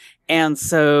female. And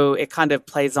so it kind of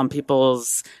plays on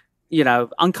people's,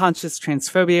 unconscious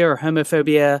transphobia or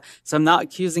homophobia. So I'm not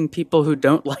accusing people who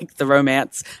don't like the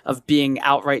romance of being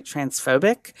outright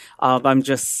transphobic. I'm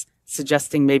just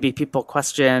suggesting maybe people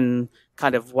question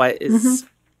kind of what is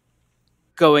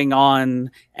going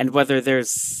on, and whether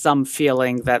there's some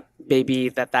feeling that maybe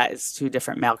that is two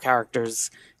different male characters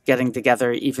getting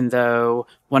together, even though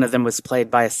one of them was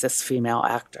played by a cis female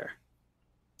actor.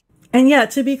 And yeah,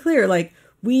 to be clear, like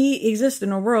we exist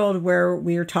in a world where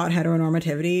we are taught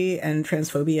heteronormativity, and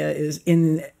transphobia is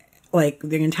in like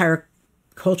the entire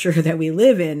culture that we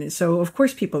live in. So of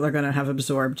course people are going to have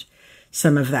absorbed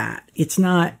some of that. It's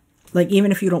not like,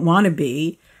 even if you don't want to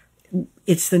be,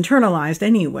 it's internalized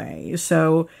anyway.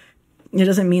 So it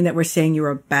doesn't mean that we're saying you're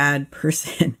a bad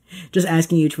person, just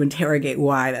asking you to interrogate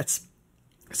why that's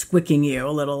squicking you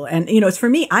a little. And, you know, it's for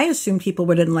me, I assumed people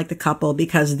wouldn't like the couple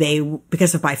because of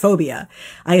biphobia.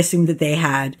 I assumed that they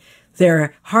had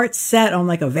their hearts set on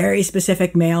like a very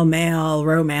specific male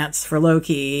romance for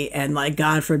Loki, and like,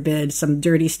 God forbid, some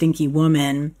dirty, stinky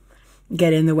woman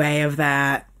get in the way of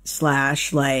that, /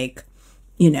 like,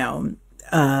 now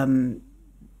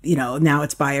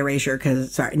it's bi erasure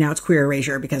now it's queer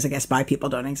erasure because I guess bi people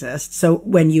don't exist. So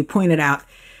when you pointed out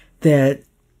the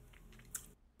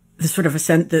sort of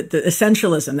the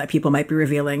essentialism that people might be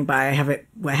revealing by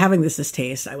having this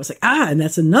distaste, I was like, and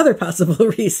that's another possible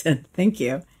reason. Thank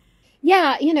you.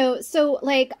 Yeah, so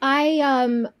like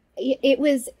it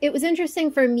was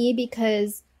interesting for me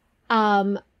because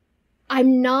I'm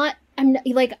not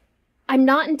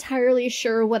entirely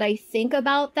sure what I think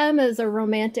about them as a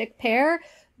romantic pair.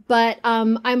 But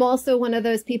I'm also one of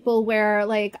those people where,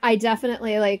 like, I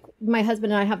definitely, like, my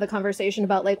husband and I have the conversation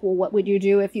about, like, well, what would you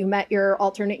do if you met your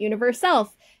alternate universe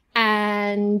self?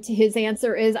 And his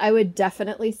answer is, I would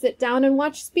definitely sit down and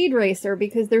watch Speed Racer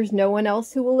because there's no one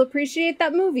else who will appreciate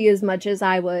that movie as much as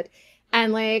I would.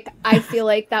 And, like, I feel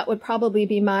like that would probably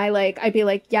be my, like, I'd be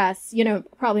like, yes,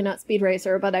 probably not Speed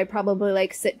Racer, but I'd probably,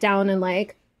 like, sit down and,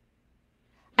 like,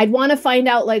 I'd want to find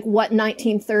out, like, what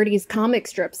 1930s comic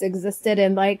strips existed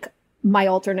in, like, my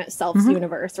alternate self's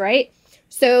universe, right?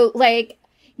 So, like,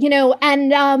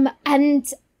 and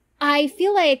I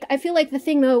feel like the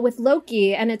thing, though, with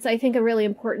Loki, and it's, I think, a really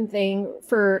important thing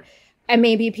for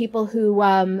maybe people who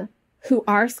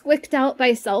are squicked out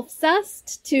by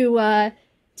self-cest to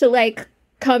like,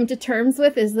 come to terms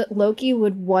with, is that Loki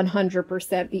would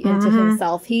 100% be into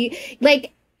himself. He,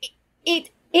 like,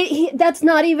 that's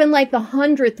not even like the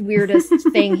 100th weirdest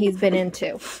thing he's been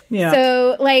into. Yeah.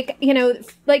 So like,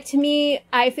 like to me,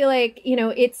 I feel like,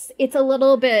 it's a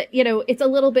little bit, it's a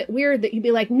little bit weird that you'd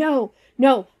be like, no,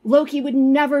 Loki would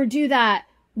never do that.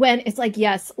 When it's like,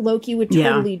 yes, Loki would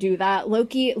totally do that.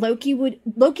 Loki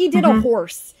did a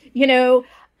horse,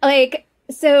 like,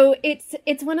 so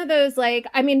it's one of those, like,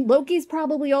 I mean, Loki's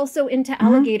probably also into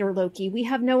alligator Loki. We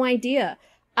have no idea.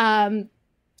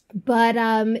 But,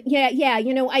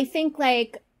 I think,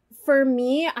 like, for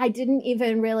me, I didn't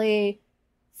even really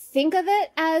think of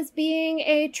it as being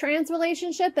a trans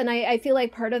relationship. And I feel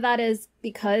like part of that is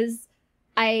because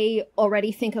I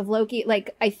already think of Loki,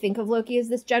 like, I think of Loki as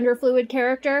this gender fluid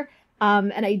character.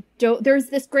 And there's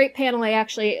this great panel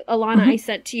Alana, I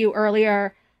sent to you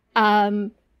earlier,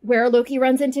 where Loki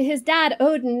runs into his dad,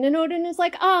 Odin, and Odin is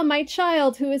like, my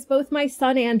child, who is both my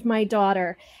son and my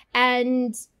daughter.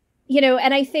 And,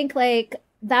 and I think, like,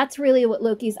 that's really what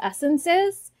Loki's essence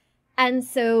is. And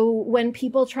so when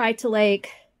people try,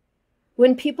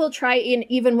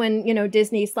 even when,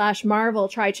 Disney / Marvel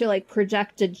try to, like,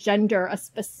 project a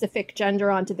specific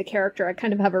gender onto the character, I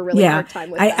kind of have a really hard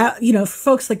time with that.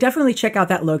 Folks, like, definitely check out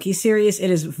that Loki series. It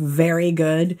is very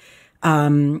good.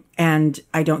 And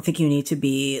I don't think you need to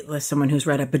be someone who's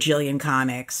read a bajillion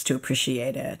comics to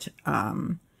appreciate it.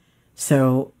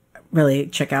 So really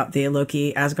check out the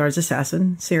Loki Asgard's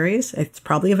Assassin series. It's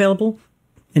probably available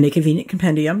in a convenient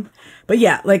compendium. But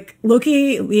yeah, like,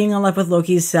 Loki being in love with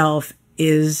Loki's self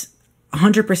is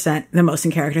 100% the most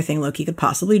in character thing Loki could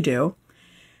possibly do.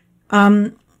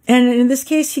 And in this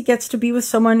case, he gets to be with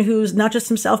someone who's not just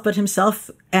himself, but himself,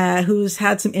 who's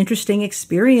had some interesting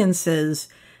experiences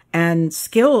and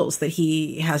skills that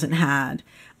he hasn't had.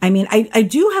 I mean, I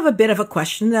do have a bit of a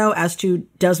question, though, as to,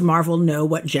 does Marvel know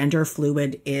what gender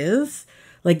fluid is?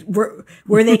 Like, were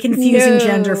they confusing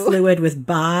gender fluid with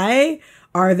bi?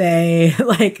 Are they,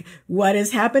 like, what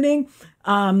is happening?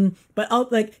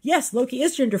 But yes, Loki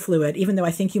is gender fluid, even though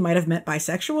I think you might have meant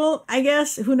bisexual, I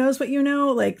guess. Who knows what you know?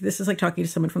 Like, this is like talking to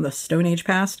someone from the Stone Age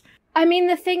past. I mean,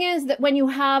 the thing is that when you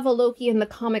have a Loki in the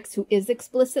comics who is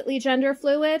explicitly gender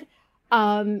fluid,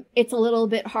 it's a little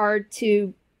bit hard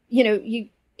to,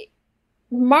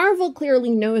 Marvel clearly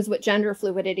knows what gender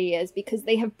fluidity is because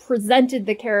they have presented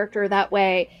the character that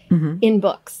way in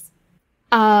books.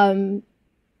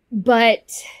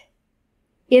 But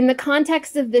in the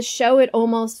context of this show, it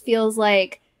almost feels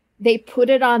like they put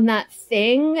it on that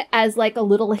thing as, like, a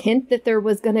little hint that there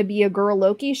was going to be a girl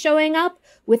Loki showing up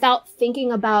without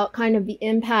thinking about kind of the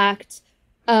impact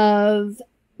of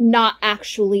not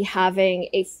actually having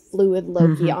a fluid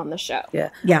Loki on the show.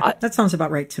 Yeah, that sounds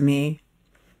about right to me.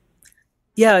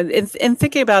 Yeah, and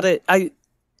thinking about it, I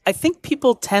think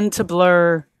people tend to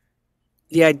blur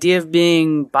the idea of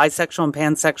being bisexual and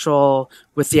pansexual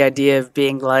with the idea of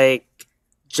being like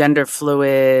gender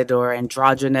fluid or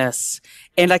androgynous.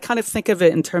 And I kind of think of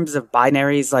it in terms of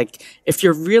binaries. Like, if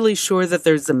you're really sure that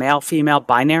there's a male-female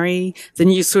binary, then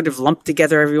you sort of lump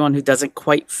together everyone who doesn't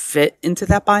quite fit into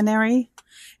that binary.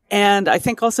 And I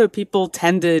think also people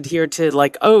tend to adhere to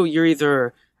like, oh, you're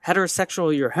either heterosexual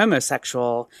or you're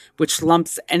homosexual, which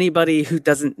lumps anybody who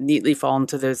doesn't neatly fall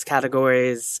into those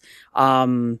categories.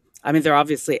 I mean, there are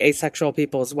obviously asexual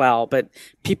people as well, but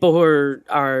people who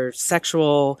are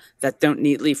sexual that don't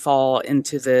neatly fall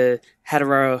into the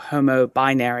hetero-homo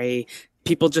binary,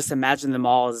 people just imagine them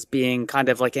all as being kind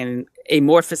of like an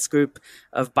amorphous group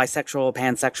of bisexual,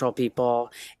 pansexual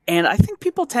people. And I think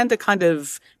people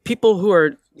who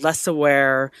are less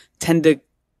aware tend to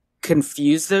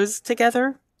confuse those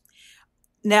together.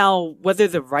 Now, whether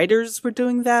the writers were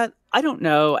doing that, I don't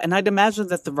know. And I'd imagine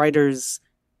that the writers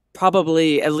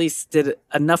probably at least did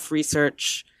enough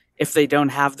research, if they don't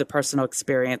have the personal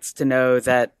experience, to know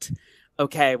that,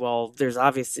 okay, well, there's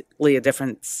obviously a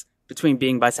difference between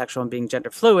being bisexual and being gender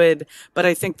fluid, but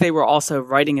I think they were also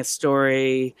writing a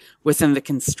story within the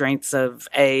constraints of,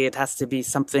 it has to be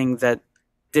something that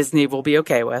Disney will be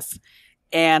okay with.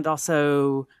 And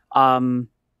also,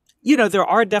 there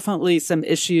are definitely some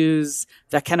issues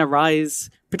that can arise,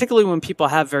 particularly when people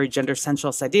have very gender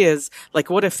sensuous ideas. Like,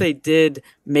 what if they did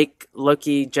make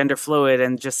Loki gender fluid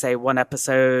and just say one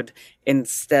episode,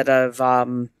 instead of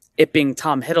it being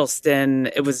Tom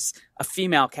Hiddleston, it was a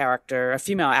female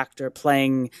actor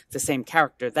playing the same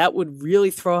character? That would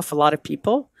really throw off a lot of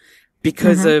people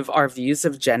because of our views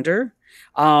of gender.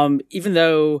 Even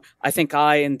though I think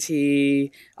I and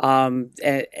T, and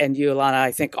you, Ilana,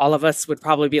 I think all of us would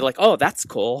probably be like, oh, that's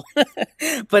cool.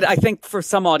 But I think for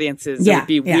some audiences, it would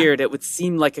be weird. It would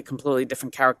seem like a completely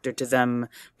different character to them.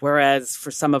 Whereas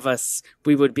for some of us,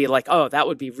 we would be like, oh, that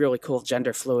would be really cool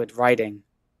gender fluid writing.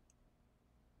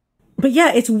 But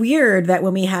yeah, it's weird that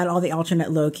when we had all the alternate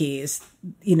Lokis,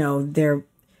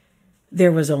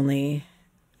 there was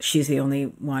she's the only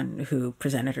one who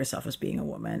presented herself as being a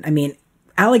woman. I mean,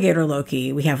 Alligator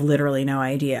Loki, we have literally no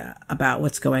idea about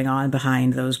what's going on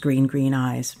behind those green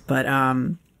eyes. But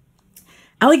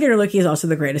Alligator Loki is also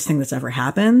the greatest thing that's ever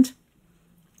happened.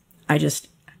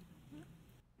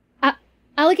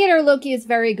 Alligator Loki is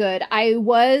very good. I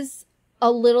was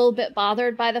a little bit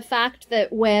bothered by the fact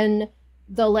that when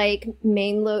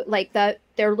the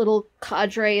their little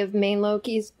cadre of main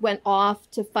Lokis went off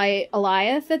to fight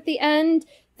Eliath at the end,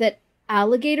 that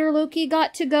Alligator Loki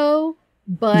got to go,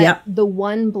 but the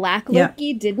one black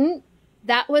Loki didn't.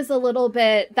 That was a little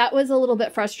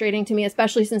bit frustrating to me,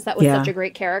 especially since that was such a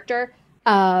great character.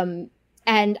 And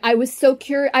I was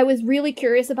I was really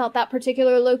curious about that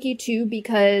particular Loki too,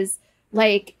 because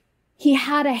he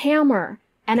had a hammer.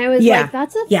 And I was like,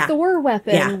 that's a Thor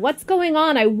weapon. Yeah. What's going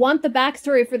on? I want the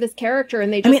backstory for this character.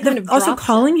 And they just also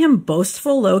calling him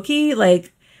boastful Loki,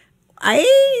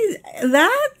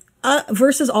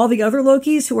 versus all the other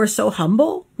Lokis who are so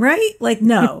humble, right?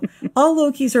 No, all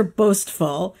Lokis are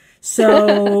boastful.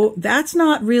 So that's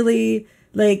not really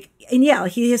and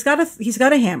he's got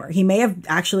a hammer. He may have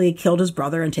actually killed his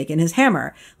brother and taken his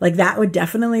hammer. That would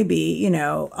definitely be,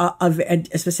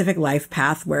 a specific life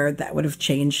path where that would have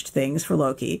changed things for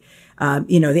Loki.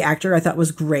 The actor I thought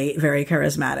was great, very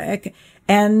charismatic.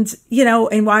 And,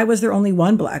 and why was there only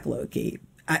one black Loki?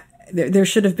 There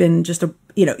should have been just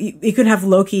you could have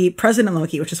President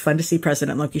Loki, which is fun to see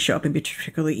President Loki show up and be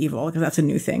particularly evil, because that's a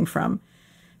new thing from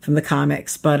the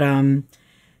comics. But,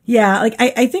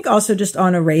 I think also just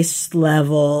on a race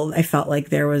level, I felt like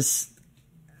there was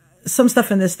some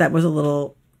stuff in this that was a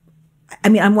little,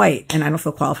 I'm white and I don't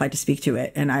feel qualified to speak to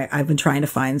it. And I've been trying to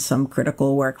find some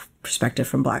critical work perspective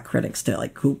from black critics to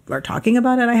who are talking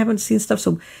about it. I haven't seen stuff.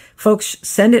 So folks,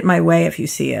 send it my way if you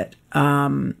see it.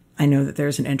 I know that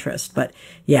there's an interest, but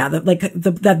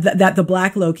the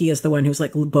black Loki is the one who's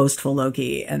boastful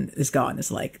Loki and is gone.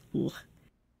 Is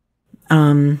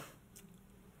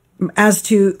As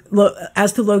to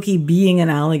Loki being an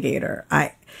alligator,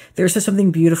 there's just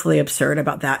something beautifully absurd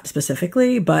about that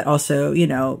specifically, but also,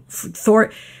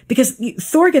 Thor, because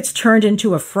Thor gets turned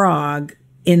into a frog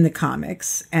in the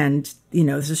comics, and,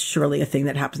 this is surely a thing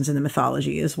that happens in the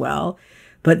mythology as well.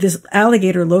 But this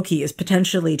alligator Loki is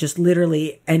potentially just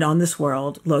literally, and on this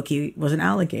world, Loki was an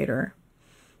alligator.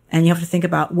 And you have to think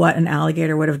about what an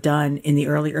alligator would have done in the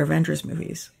earlier Avengers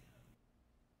movies.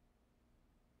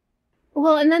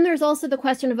 Well, and then there's also the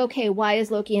question of, okay, why is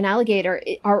Loki an alligator?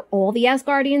 Are all the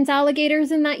Asgardians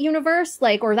alligators in that universe?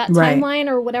 Or that timeline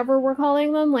or whatever we're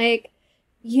calling them?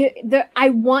 I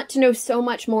want to know so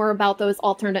much more about those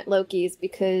alternate Lokis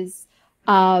because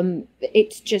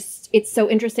it's so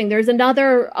interesting. There's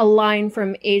a line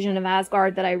from Agent of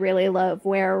Asgard that I really love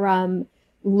where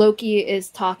Loki is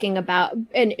talking about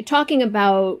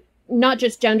not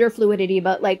just gender fluidity,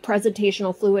 but like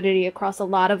presentational fluidity across a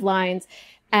lot of lines,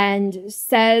 and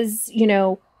says,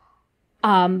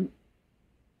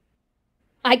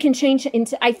 I can change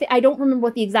into, I don't remember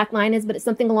what the exact line is, but it's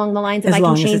something along the lines of I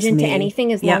can change into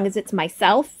anything as long as it's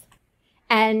myself.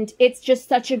 And it's just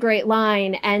such a great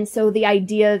line. And so the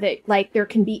idea that like there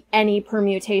can be any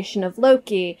permutation of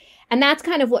Loki, and that's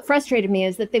kind of what frustrated me,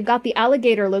 is that they've got the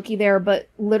alligator Loki there, but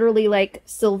literally like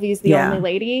Sylvie's the only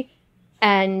lady.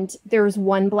 And there's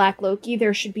one black Loki.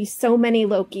 There should be so many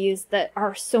Lokis that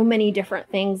are so many different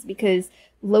things, because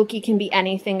Loki can be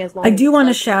anything as long as I do want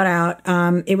to Loki. shout out,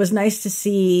 it was nice to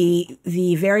see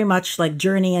the very much like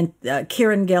Journey and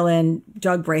Kieran Gillen,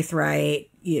 Doug Braithwaite,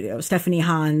 Stephanie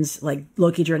Hahn's like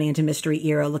Loki Journey into Mystery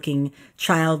era looking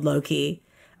child Loki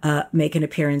make an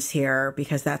appearance here,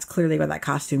 because that's clearly where that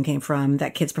costume came from.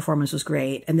 That kid's performance was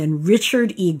great. And then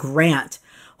Richard E. Grant,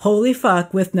 holy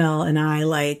fuck, with Nell and I,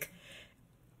 like,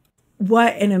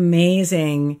 what an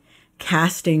amazing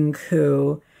casting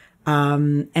coup.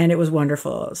 And it was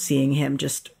wonderful seeing him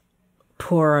just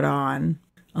pour it on.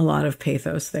 A lot of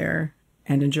pathos there,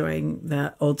 and enjoying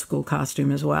the old school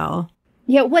costume as well.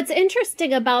 Yeah, what's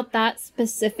interesting about that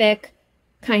specific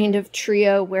kind of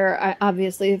trio, where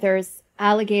obviously there's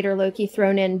alligator Loki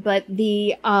thrown in, but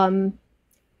the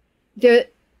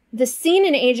scene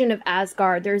in Agent of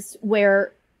Asgard, there's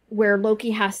where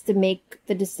Loki has to make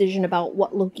the decision about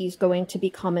what Loki's going to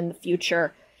become in the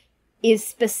future, is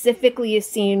specifically a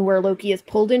scene where Loki is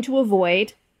pulled into a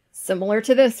void, similar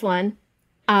to this one,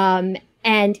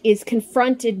 and is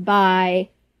confronted by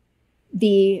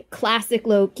the classic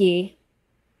Loki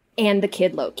and the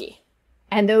kid Loki.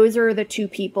 And those are the two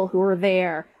people who are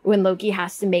there when Loki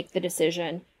has to make the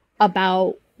decision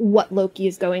about what Loki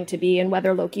is going to be, and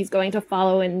whether Loki is going to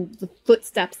follow in the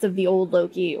footsteps of the old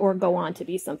Loki or go on to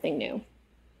be something new.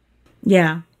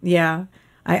 Yeah.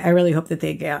 I really hope that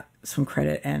they get some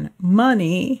credit and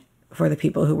money for the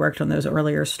people who worked on those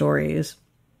earlier stories.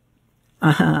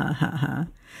 I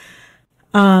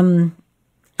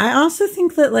also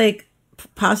think that, like,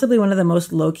 possibly one of the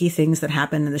most Loki things that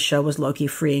happened in the show was Loki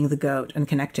freeing the goat and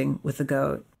connecting with the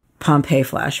goat. Pompeii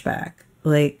flashback.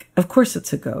 Like, of course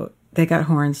it's a goat. They got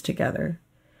horns together.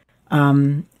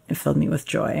 It filled me with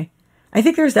joy. I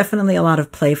think there's definitely a lot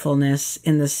of playfulness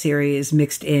in this series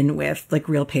mixed in with like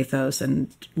real pathos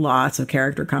and lots of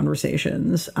character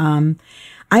conversations.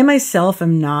 I myself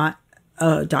am not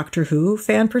a Doctor Who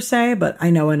fan per se, but I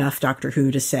know enough Doctor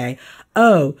Who to say,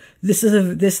 oh,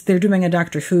 they're doing a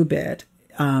Doctor Who bit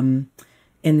in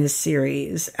this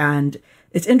series. And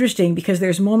it's interesting because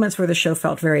there's moments where the show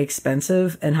felt very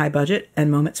expensive and high budget,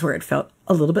 and moments where it felt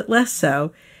a little bit less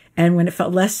so. And when it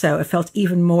felt less so, it felt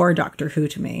even more Doctor Who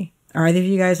to me. Are either of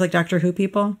you guys like Doctor Who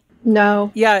people?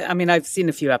 No. Yeah, I mean, I've seen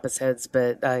a few episodes,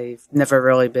 but I've never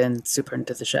really been super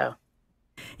into the show.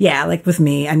 Yeah, like with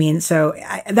me. I mean, so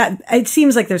that it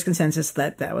seems like there's consensus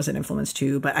that was an influence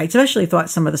too, but I especially thought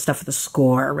some of the stuff with the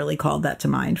score really called that to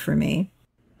mind for me.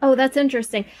 Oh, that's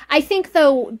interesting. I think,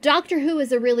 though, Doctor Who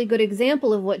is a really good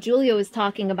example of what Julia was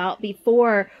talking about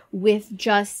before, with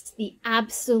just the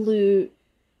absolute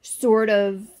sort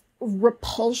of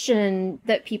repulsion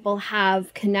that people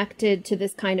have connected to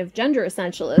this kind of gender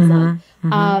essentialism.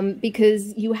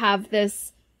 Because you have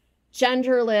this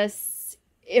genderless,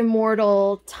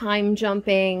 immortal,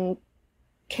 time-jumping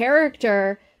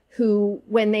character who,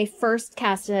 when they first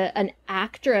cast an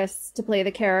actress to play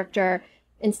the character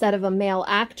instead of a male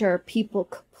actor, people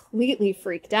completely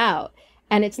freaked out.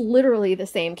 And it's literally the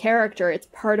same character. It's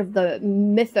part of the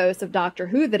mythos of Doctor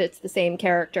Who that it's the same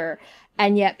character.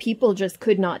 And yet people just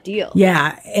could not deal.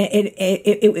 Yeah,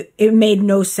 it made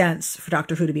no sense for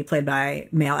Doctor Who to be played by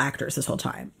male actors this whole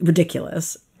time.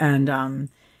 Ridiculous. And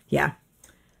yeah,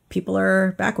 people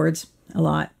are backwards a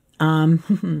lot.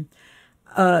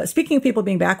 Speaking of people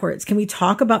being backwards, can we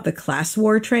talk about the class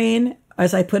war train?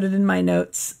 As I put it in my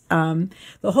notes, the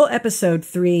whole episode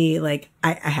 3, like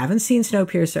I haven't seen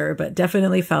Snowpiercer, but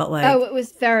definitely felt like, oh, it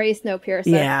was very Snowpiercer.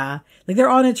 Yeah, like they're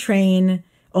on a train.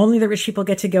 Only the rich people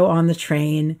get to go on the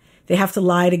train. They have to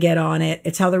lie to get on it.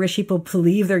 It's how the rich people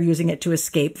believe they're using it to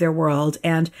escape their world.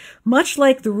 And much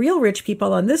like the real rich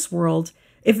people on this world,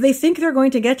 if they think they're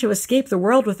going to get to escape the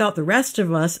world without the rest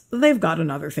of us, they've got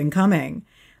another thing coming.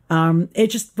 It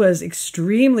just was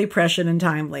extremely prescient and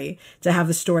timely to have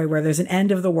the story where there's an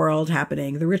end of the world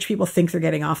happening. The rich people think they're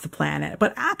getting off the planet,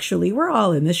 but actually we're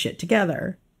all in this shit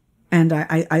together. And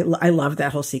I love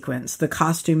that whole sequence. The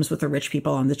costumes with the rich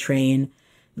people on the train,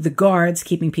 the guards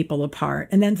keeping people apart.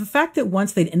 And then the fact that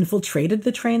once they'd infiltrated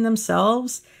the train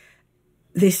themselves,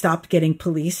 they stopped getting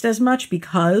policed as much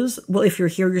because, well, if you're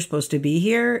here, you're supposed to be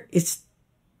here. It's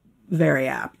very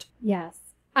apt. Yes.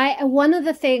 One of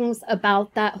the things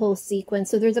about that whole sequence,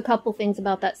 so there's a couple things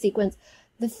about that sequence.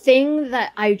 The thing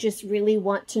that I just really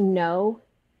want to know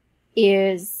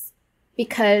is,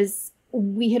 because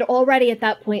we had already at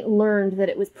that point learned that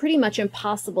it was pretty much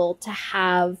impossible to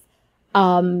have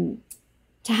a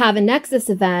Nexus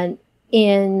event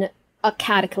in a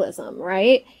Cataclysm,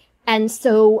 right? And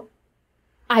so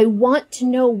I want to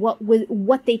know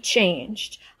what they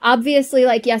changed. Obviously,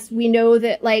 like, yes, we know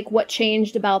that, like, what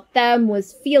changed about them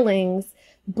was feelings,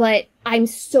 but I'm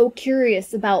so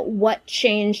curious about what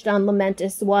changed on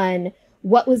Lamentis 1,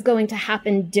 what was going to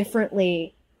happen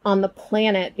differently on the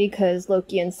planet because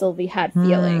Loki and Sylvie had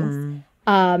feelings.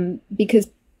 Because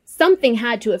something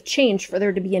had to have changed for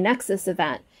there to be a Nexus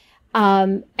event.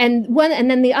 And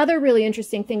then the other really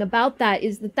interesting thing about that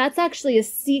is that that's actually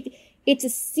it's a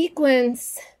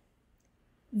sequence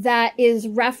that is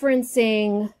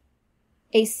referencing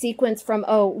a sequence from,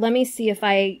 let me see if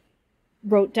I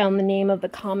wrote down the name of the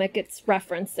comic it's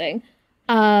referencing.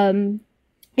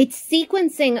 It's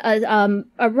sequencing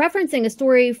referencing a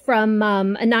story from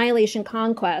Annihilation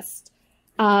Conquest.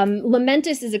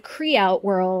 Lamentis is a Kree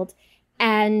world,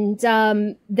 and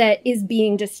that is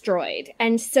being destroyed.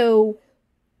 And so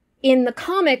in the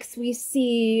comics, we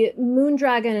see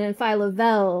Moondragon and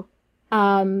Phyla-Vell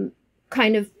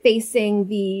kind of facing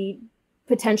the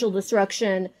potential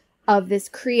destruction of this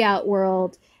Kree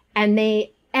world, and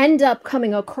they end up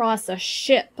coming across a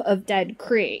ship of dead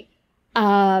Kree.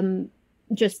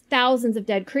 Just thousands of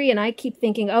dead Kree, and I keep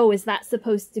thinking, is that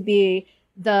supposed to be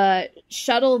the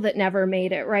shuttle that never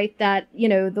made it, right? That,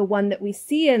 the one that we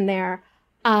see in there.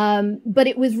 But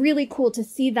it was really cool to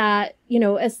see that,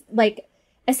 as like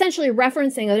essentially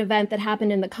referencing an event that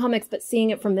happened in the comics, but seeing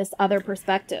it from this other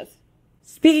perspective.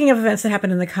 Speaking of events that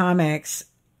happened in the comics,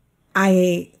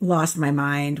 I lost my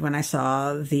mind when I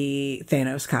saw the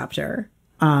Thanos copter.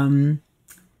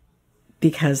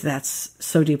 Because that's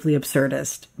so deeply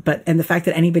absurdist. And the fact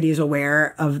that anybody is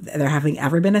aware of there having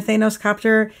ever been a Thanos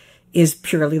copter is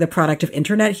purely the product of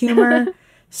internet humor.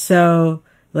 So,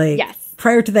 yes.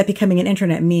 Prior to that becoming an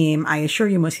internet meme, I assure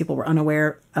you most people were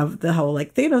unaware of the whole,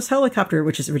 Thanos helicopter,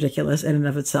 which is ridiculous in and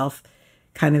of itself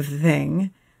kind of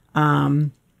thing.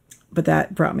 But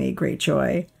that brought me great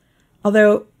joy.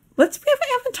 Although, we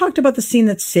haven't talked about the scene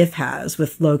that Sif has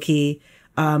with Loki,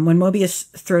 when Mobius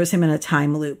throws him in a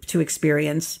time loop to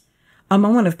experience a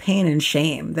moment of pain and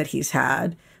shame that he's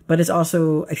had, but is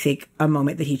also, I think, a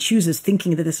moment that he chooses,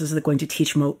 thinking that this is going to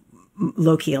teach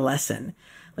Loki a lesson.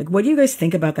 What do you guys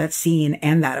think about that scene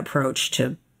and that approach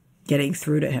to getting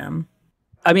through to him?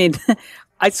 I mean,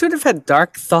 I sort of had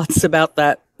dark thoughts about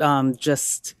that,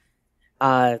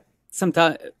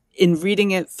 sometimes in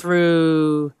reading it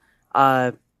through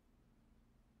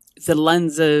the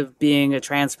lens of being a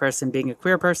trans person, being a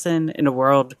queer person in a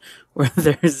world where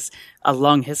there's a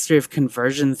long history of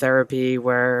conversion therapy,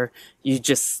 where you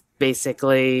just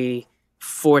basically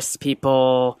force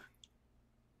people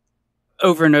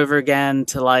over and over again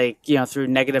to through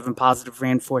negative and positive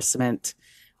reinforcement.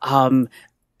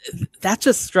 That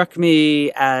just struck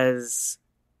me as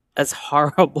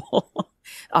horrible.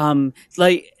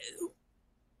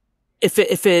 If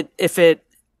it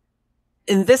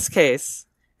in this case,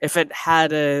 if it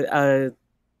had the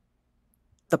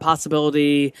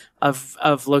possibility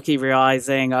of Loki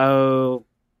realizing,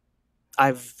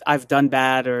 I've done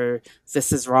bad, or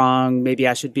this is wrong, maybe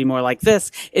I should be more like this.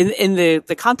 In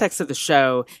the context of the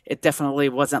show, it definitely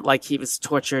wasn't like he was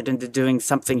tortured into doing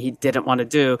something he didn't want to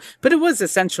do, but it was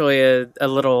essentially a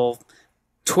little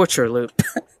torture loop.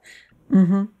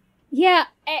 Mm-hmm. Yeah,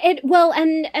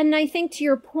 and I think to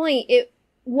your point, it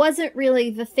wasn't really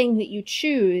the thing that you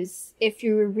choose if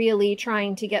you were really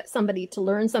trying to get somebody to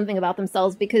learn something about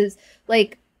themselves, because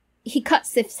he cut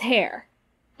Sif's hair.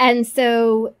 And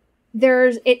so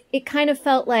it kind of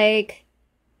felt like,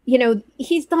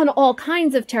 he's done all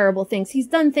kinds of terrible things. He's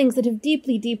done things that have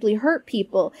deeply, deeply hurt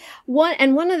people.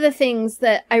 One of the things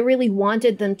that I really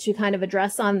wanted them to kind of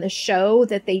address on the show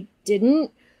that they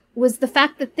didn't was the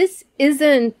fact that this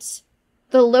isn't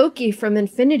the Loki from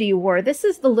Infinity War. This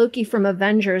is the Loki from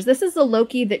Avengers. This is the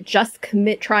Loki that just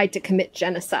tried to commit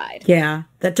genocide. Yeah,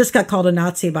 that just got called a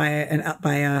Nazi by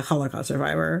a Holocaust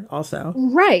survivor also.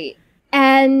 Right.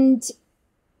 And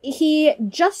he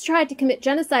just tried to commit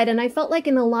genocide, and I felt like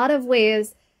in a lot of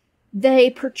ways they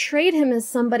portrayed him as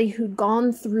somebody who'd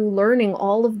gone through learning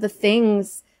all of the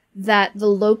things that the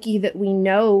Loki that we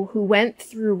know who went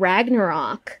through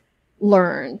Ragnarok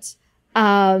learned.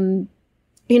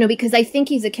 Because I think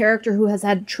he's a character who has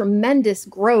had tremendous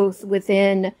growth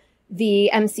within the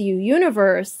MCU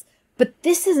universe, but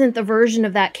this isn't the version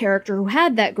of that character who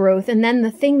had that growth. And then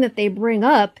the thing that they bring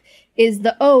up is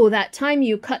that time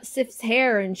you cut Sif's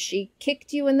hair and she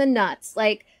kicked you in the nuts.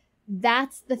 Like,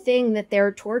 that's the thing that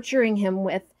they're torturing him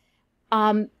with.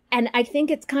 And I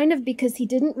think it's kind of because he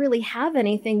didn't really have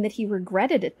anything that he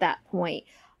regretted at that point.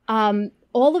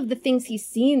 All of the things he's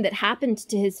seen that happened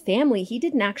to his family, he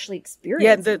didn't actually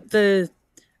experience. Yeah,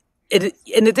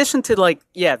 in addition to the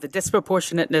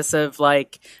disproportionateness of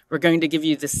we're going to give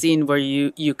you the scene where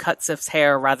you cut Sif's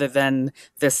hair rather than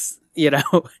this,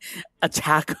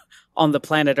 attack on the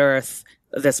planet Earth,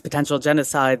 this potential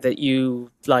genocide that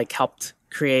you helped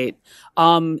create.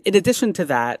 In addition to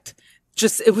that,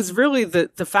 it was really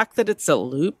the fact that it's a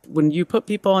loop. When you put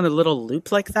people on a little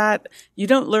loop like that, you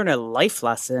don't learn a life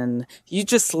lesson. You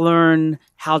just learn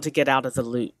how to get out of the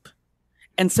loop.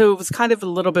 And so it was kind of a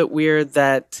little bit weird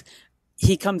that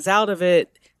he comes out of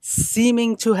it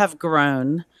seeming to have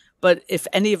grown. But if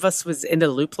any of us was in a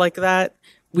loop like that,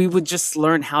 we would just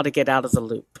learn how to get out of the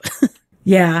loop.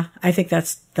 Yeah, I think that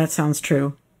sounds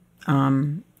true.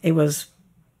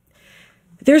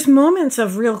 There's moments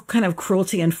of real kind of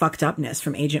cruelty and fucked upness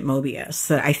from Agent Mobius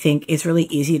that I think is really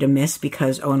easy to miss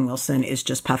because Owen Wilson is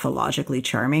just pathologically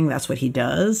charming. That's what he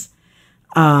does.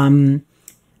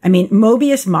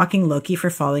 Mobius mocking Loki for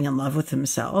falling in love with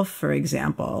himself, for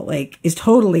example, is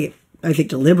totally, I think,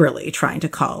 deliberately trying to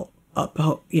recall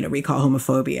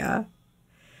homophobia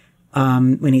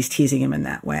when he's teasing him in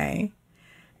that way.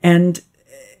 And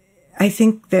I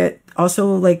think that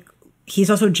also,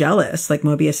 he's also jealous.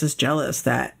 Mobius is jealous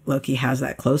that Loki has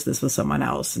that closeness with someone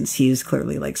else and sees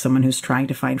clearly someone who's trying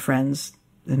to find friends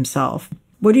himself.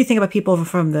 What do you think about people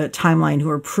from the timeline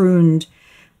who are pruned,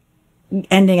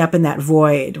 ending up in that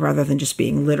void rather than just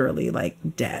being literally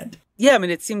dead? Yeah,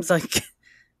 it seems like,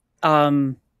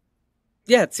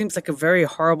 it seems like a very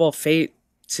horrible fate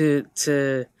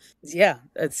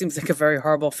it seems like a very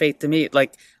horrible fate to meet.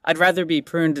 I'd rather be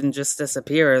pruned and just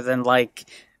disappear than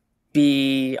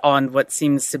be on what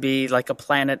seems to be a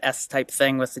Planet S type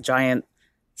thing with a giant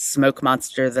smoke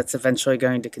monster that's eventually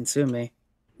going to consume me.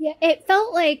 Yeah, it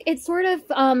felt like it sort of,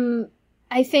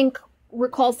 I think,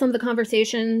 recalls some of the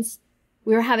conversations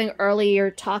we were having earlier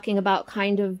talking about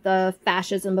kind of the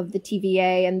fascism of the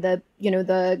TVA and the,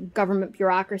 the government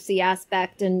bureaucracy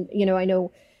aspect. And, I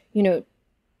know,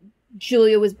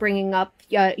 Julia was bringing up,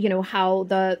 how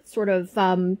the sort of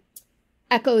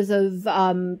echoes of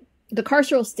the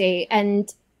carceral state.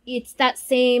 And it's that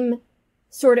same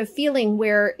sort of feeling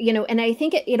where, and I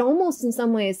think it almost in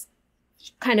some ways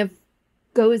kind of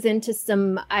goes into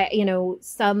some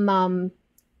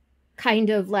kind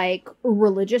of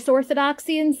religious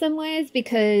orthodoxy in some ways,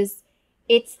 because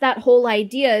it's that whole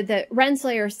idea that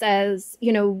Renslayer says,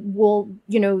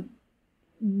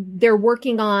 they're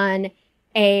working on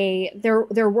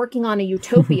a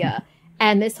utopia.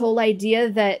 And this whole idea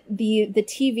that the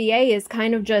TVA is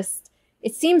kind of just,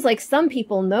 it seems like some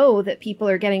people know that people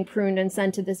are getting pruned and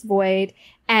sent to this void.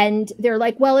 And they're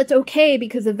like, well, it's okay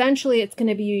because eventually it's going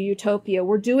to be a utopia.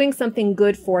 We're doing something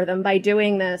good for them by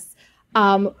doing this.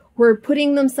 We're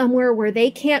putting them somewhere where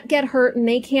they can't get hurt and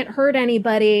they can't hurt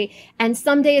anybody. And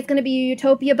someday it's going to be a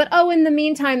utopia. But in the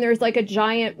meantime, there's a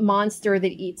giant monster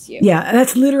that eats you. Yeah,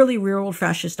 that's literally real old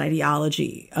fascist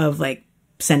ideology of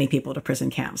sending people to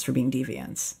prison camps for being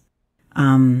deviants.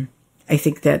 I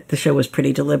think that the show was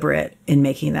pretty deliberate in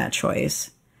making that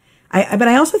choice. But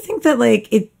I also think that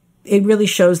it really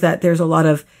shows that there's a lot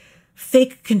of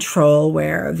fake control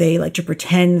where they like to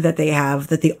pretend that they have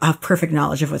perfect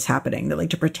knowledge of what's happening. They like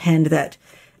to pretend that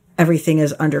everything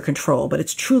is under control, but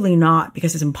it's truly not,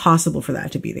 because it's impossible for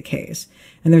that to be the case.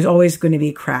 And there's always going to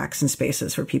be cracks and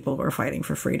spaces for people who are fighting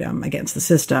for freedom against the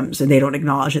systems, and they don't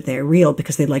acknowledge that they're real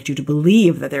because they'd like you to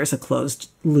believe that there's a closed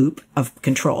loop of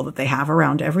control that they have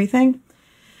around everything.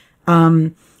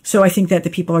 So I think that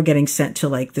the people are getting sent to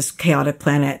this chaotic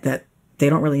planet that they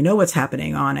don't really know what's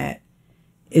happening on it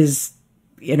is,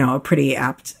 a pretty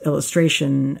apt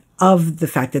illustration of the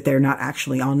fact that they're not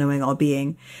actually all-knowing,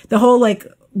 all-being. The whole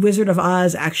Wizard of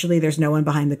Oz, actually there's no one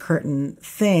behind the curtain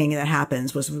thing that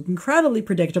happens was incredibly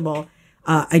predictable.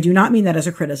 I do not mean that as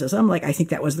a criticism. I think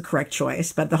that was the correct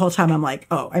choice. But the whole time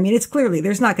I'm it's clearly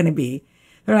they're not going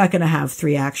to have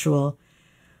 3 actual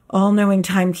all-knowing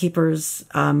timekeepers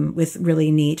with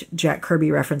really neat Jack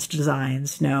Kirby referenced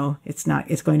designs. No, it's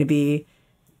not. It's going to be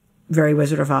very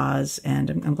Wizard of Oz, and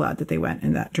I'm glad that they went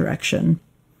in that direction.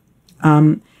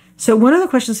 So one of the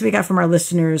questions we got from our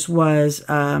listeners was,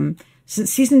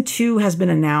 since season 2 has been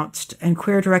announced and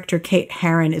queer director Kate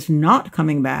Herron is not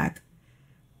coming back,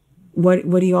 what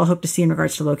do you all hope to see in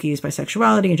regards to Loki's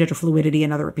bisexuality and gender fluidity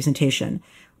and other representation,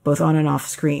 both on and off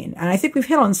screen? And I think we've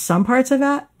hit on some parts of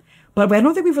that, but I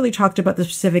don't think we've really talked about the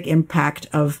specific impact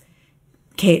of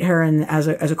Kate Herron as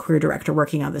a queer director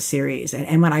working on the series.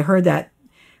 And when I heard that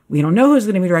we don't know who's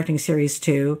going to be directing series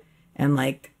 2, and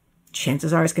like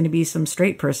chances are it's going to be some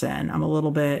straight person, I'm a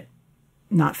little bit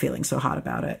not feeling so hot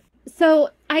about it.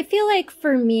 So I feel like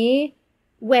for me,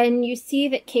 when you see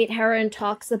that Kate Herron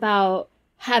talks about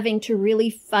having to really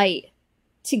fight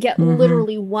to get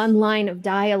literally one line of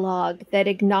dialogue that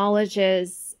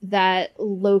acknowledges that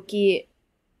Loki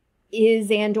is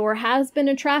and or has been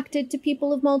attracted to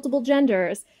people of multiple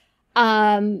genders,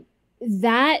 that's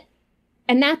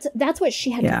what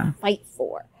she had to fight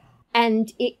for.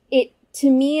 And it to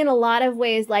me, in a lot of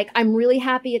ways, like, I'm really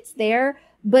happy it's there,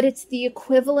 but it's the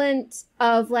equivalent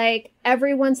of, like,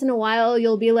 every once in a while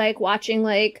you'll be like watching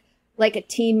like a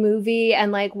teen movie,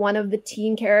 and like one of the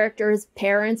teen characters'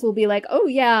 parents will be like, oh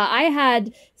yeah, I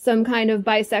had some kind of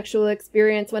bisexual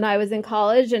experience when I was in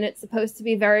college, and it's supposed to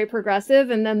be very progressive,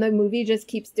 and then the movie just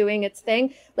keeps doing its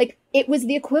thing. Like, it was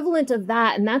the equivalent of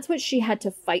that, and that's what she had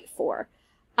to fight for.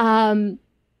 And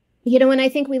I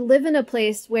think we live in a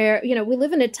place where, we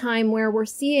live in a time where we're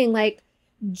seeing like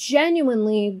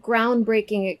genuinely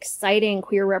groundbreaking, exciting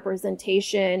queer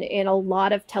representation in a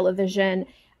lot of television,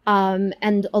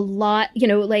 and a lot,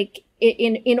 like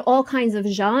in all kinds of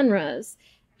genres.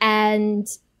 And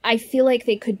I feel like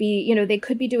they could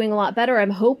be doing a lot better.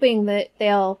 I'm hoping that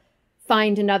they'll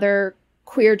find another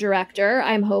queer director.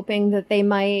 I'm hoping that they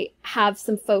might have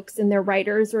some folks in their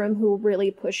writers' room who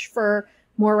really push for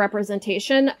more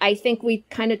representation. I think we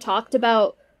kind of talked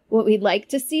about what we'd like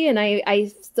to see, and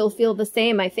I still feel the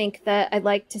same. I think that I'd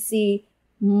like to see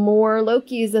more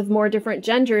Lokis of more different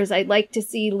genders. I'd like to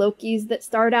see Lokis that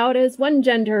start out as one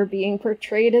gender being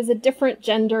portrayed as a different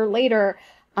gender later.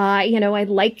 I'd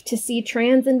like to see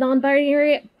trans and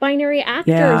non-binary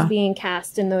actors being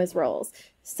cast in those roles.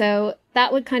 So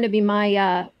that would kind of be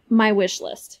my wish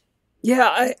list.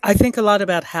 Yeah, I think a lot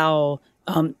about how,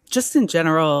 just in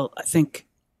general, I think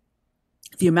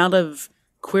the amount of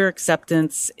queer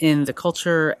acceptance in the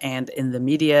culture and in the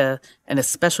media, and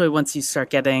especially once you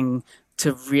start getting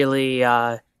to really,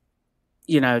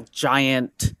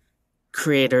 giant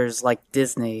creators like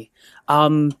Disney,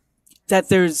 that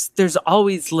there's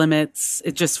always limits.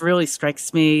 It just really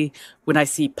strikes me when I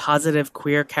see positive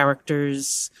queer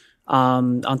characters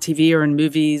on TV or in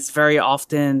movies. Very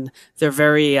often they're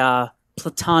very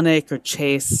platonic or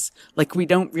chaste. Like, we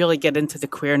don't really get into the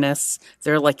queerness.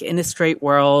 They're like in a straight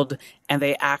world, and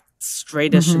they act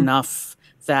straightish enough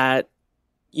that,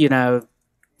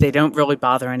 they don't really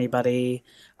bother anybody.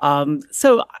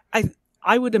 So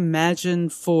I would imagine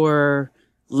for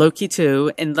Loki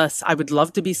 2, unless I would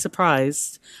love to be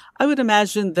surprised, I would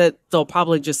imagine that they'll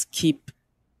probably just keep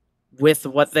with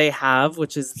what they have,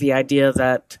 which is the idea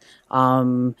that,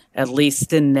 at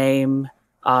least in name,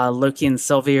 Loki and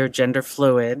Sylvie are gender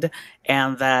fluid,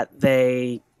 and that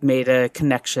they made a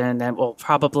connection and will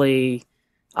probably,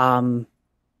 they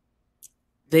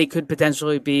could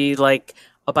potentially be like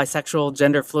a bisexual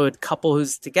gender fluid couple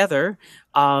who's together,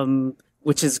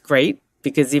 which is great,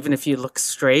 because even if you look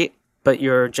straight, but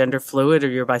you're gender fluid or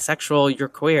you're bisexual, you're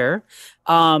queer.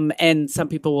 And some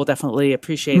people will definitely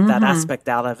appreciate that aspect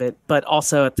out of it. But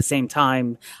also at the same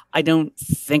time, I don't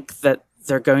think that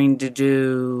they're going to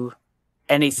do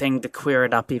anything to queer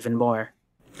it up even more.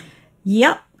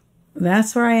 Yep.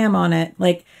 That's where I am on it.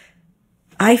 Like,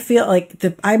 I feel like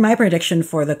my prediction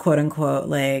for the quote unquote,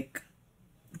 like,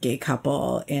 gay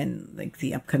couple in like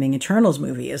the upcoming Eternals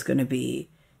movie is going to be,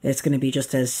 it's going to be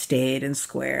just as staid and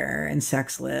square and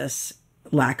sexless,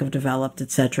 lack of developed,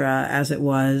 etc., as it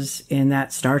was in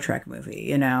that Star Trek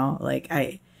movie. Like,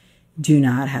 I do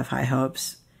not have high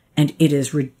hopes, and it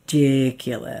is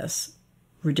ridiculous.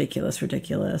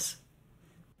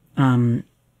 I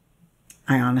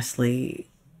honestly,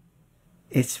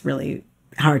 it's really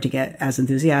hard to get as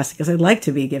enthusiastic as I'd like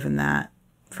to be given that,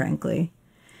 frankly.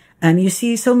 And you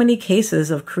see so many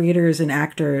cases of creators and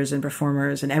actors and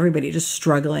performers and everybody just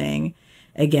struggling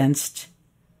against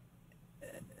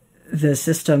the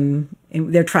system.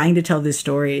 They're trying to tell these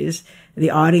stories.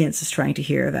 The audience is trying to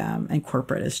hear them, and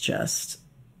corporate is just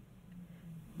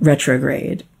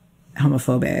retrograde,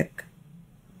 homophobic,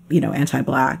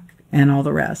 anti-Black, and all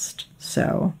the rest.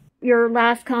 So your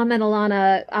last comment,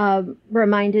 Alana,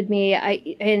 reminded me.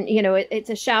 It's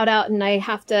a shout out, and I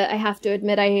have to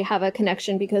admit I have a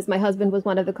connection because my husband was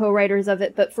one of the co-writers of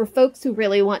it. But for folks who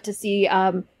really want to see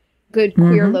good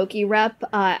queer Loki rep.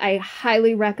 I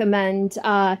highly recommend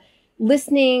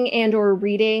listening and or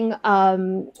reading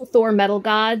Thor Metal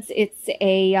Gods. It's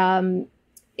a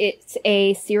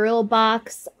cereal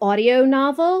box audio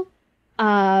novel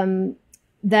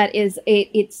that is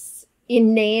it's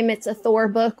in name it's a Thor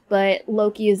book, but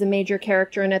Loki is a major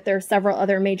character in it. There are several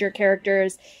other major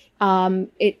characters,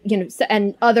 and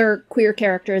other queer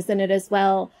characters in it as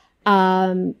well.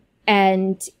 And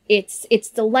it's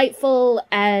delightful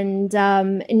and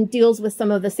deals with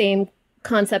some of the same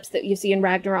concepts that you see in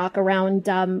Ragnarok around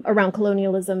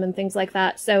colonialism and things like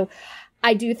that. So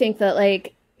I do think that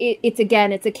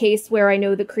it's a case where I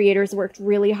know the creators worked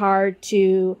really hard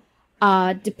to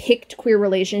depict queer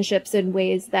relationships in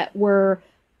ways that were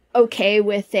okay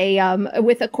with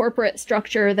a corporate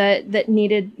structure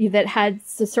that had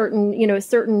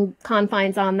certain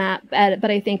confines on that. But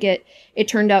I think it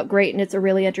turned out great, and it's a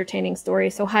really entertaining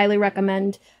story. So highly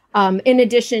recommend. In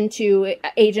addition to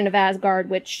Agent of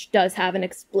Asgard, which does have an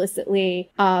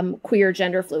explicitly queer,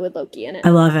 gender fluid Loki in it. I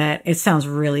love it. It sounds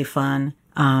really fun.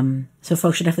 So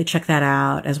folks should definitely check that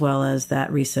out, as well as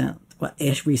that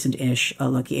recent-ish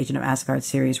Loki Agent of Asgard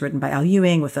series written by Al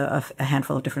Ewing with a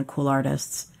handful of different cool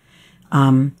artists.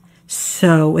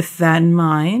 So with that in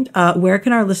mind, where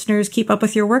can our listeners keep up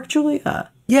with your work, Julia?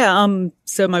 Yeah,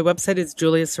 so my website is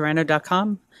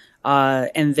juliaserano.com,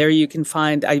 and there you can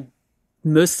find,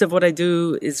 most of what I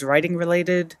do is writing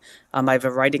related. I have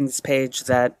a writings page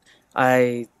that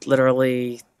I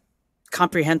literally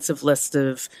comprehensive list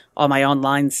of all my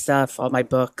online stuff, all my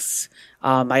books.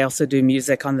 I also do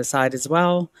music on the side as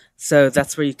well. So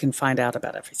that's where you can find out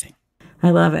about everything. I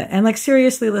love it. And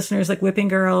seriously, listeners, Whipping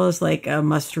Girl is a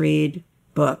must-read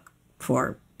book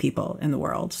for people in the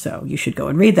world. So you should go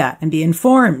and read that and be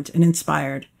informed and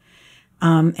inspired.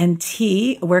 And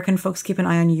T, where can folks keep an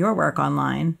eye on your work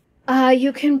online?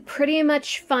 You can pretty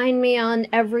much find me on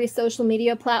every social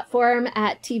media platform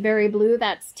at tberryblue.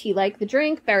 That's T like the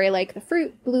drink, berry like the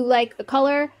fruit, blue like the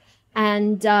color.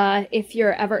 And if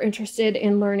you're ever interested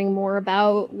in learning more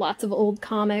about lots of old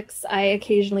comics, I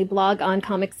occasionally blog on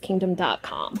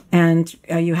comicskingdom.com. And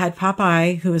you had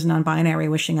Popeye, who is non-binary,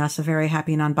 wishing us a very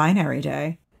happy non-binary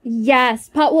day. Yes.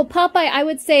 Popeye, I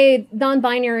would say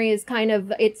non-binary is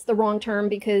it's the wrong term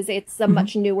because it's a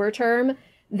much newer term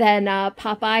than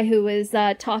Popeye, who was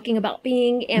talking about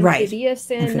being amphibious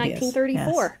in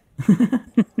 1934. Yes.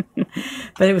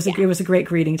 But it was a great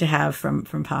greeting to have from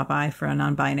Popeye for a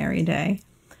non-binary day.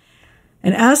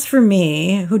 And as for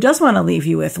me, who does want to leave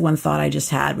you with one thought I just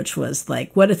had, which was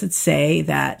what does it say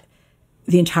that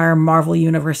the entire Marvel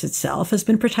universe itself has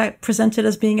been presented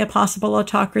as being a possible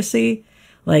autocracy?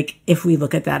 If we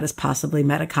look at that as possibly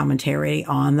meta commentary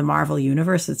on the Marvel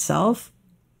universe itself,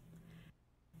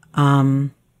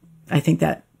 I think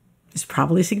that is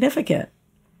probably significant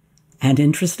and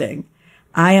interesting.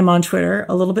 I am on Twitter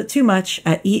a little bit too much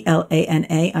at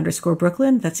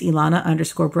ELANA_Brooklyn. That's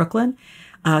Ilana_Brooklyn.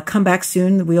 Come back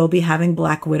soon. We'll be having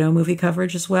Black Widow movie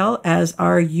coverage as well as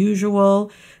our usual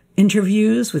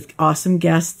interviews with awesome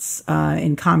guests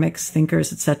in comics,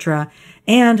 thinkers, etc.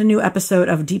 And a new episode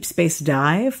of Deep Space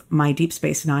Dive, my Deep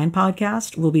Space Nine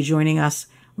podcast, will be joining us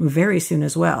very soon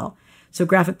as well. So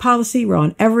Graphic Policy, we're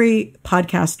on every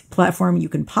podcast platform you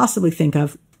can possibly think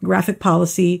of,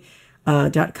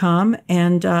 graphicpolicy.com.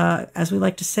 And as we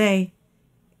like to say,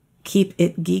 keep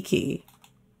it geeky.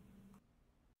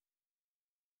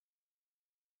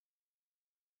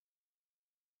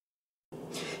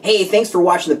 Hey, thanks for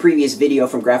watching the previous video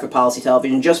from Graphic Policy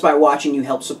Television. Just by watching, you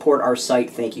help support our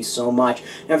site. Thank you so much.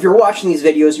 Now, if you're watching these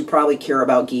videos, you probably care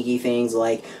about geeky things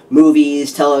like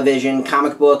movies, television,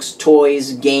 comic books,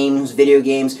 toys, games, video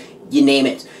games, you name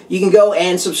it. You can go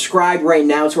and subscribe right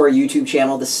now to our YouTube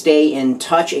channel to stay in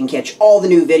touch and catch all the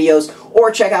new videos, or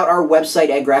check out our website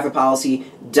at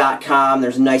graphicpolicy.com.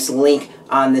 There's a nice link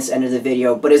on this end of the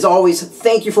video. But as always,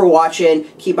 thank you for watching.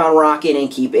 Keep on rocking and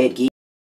keep it geeky.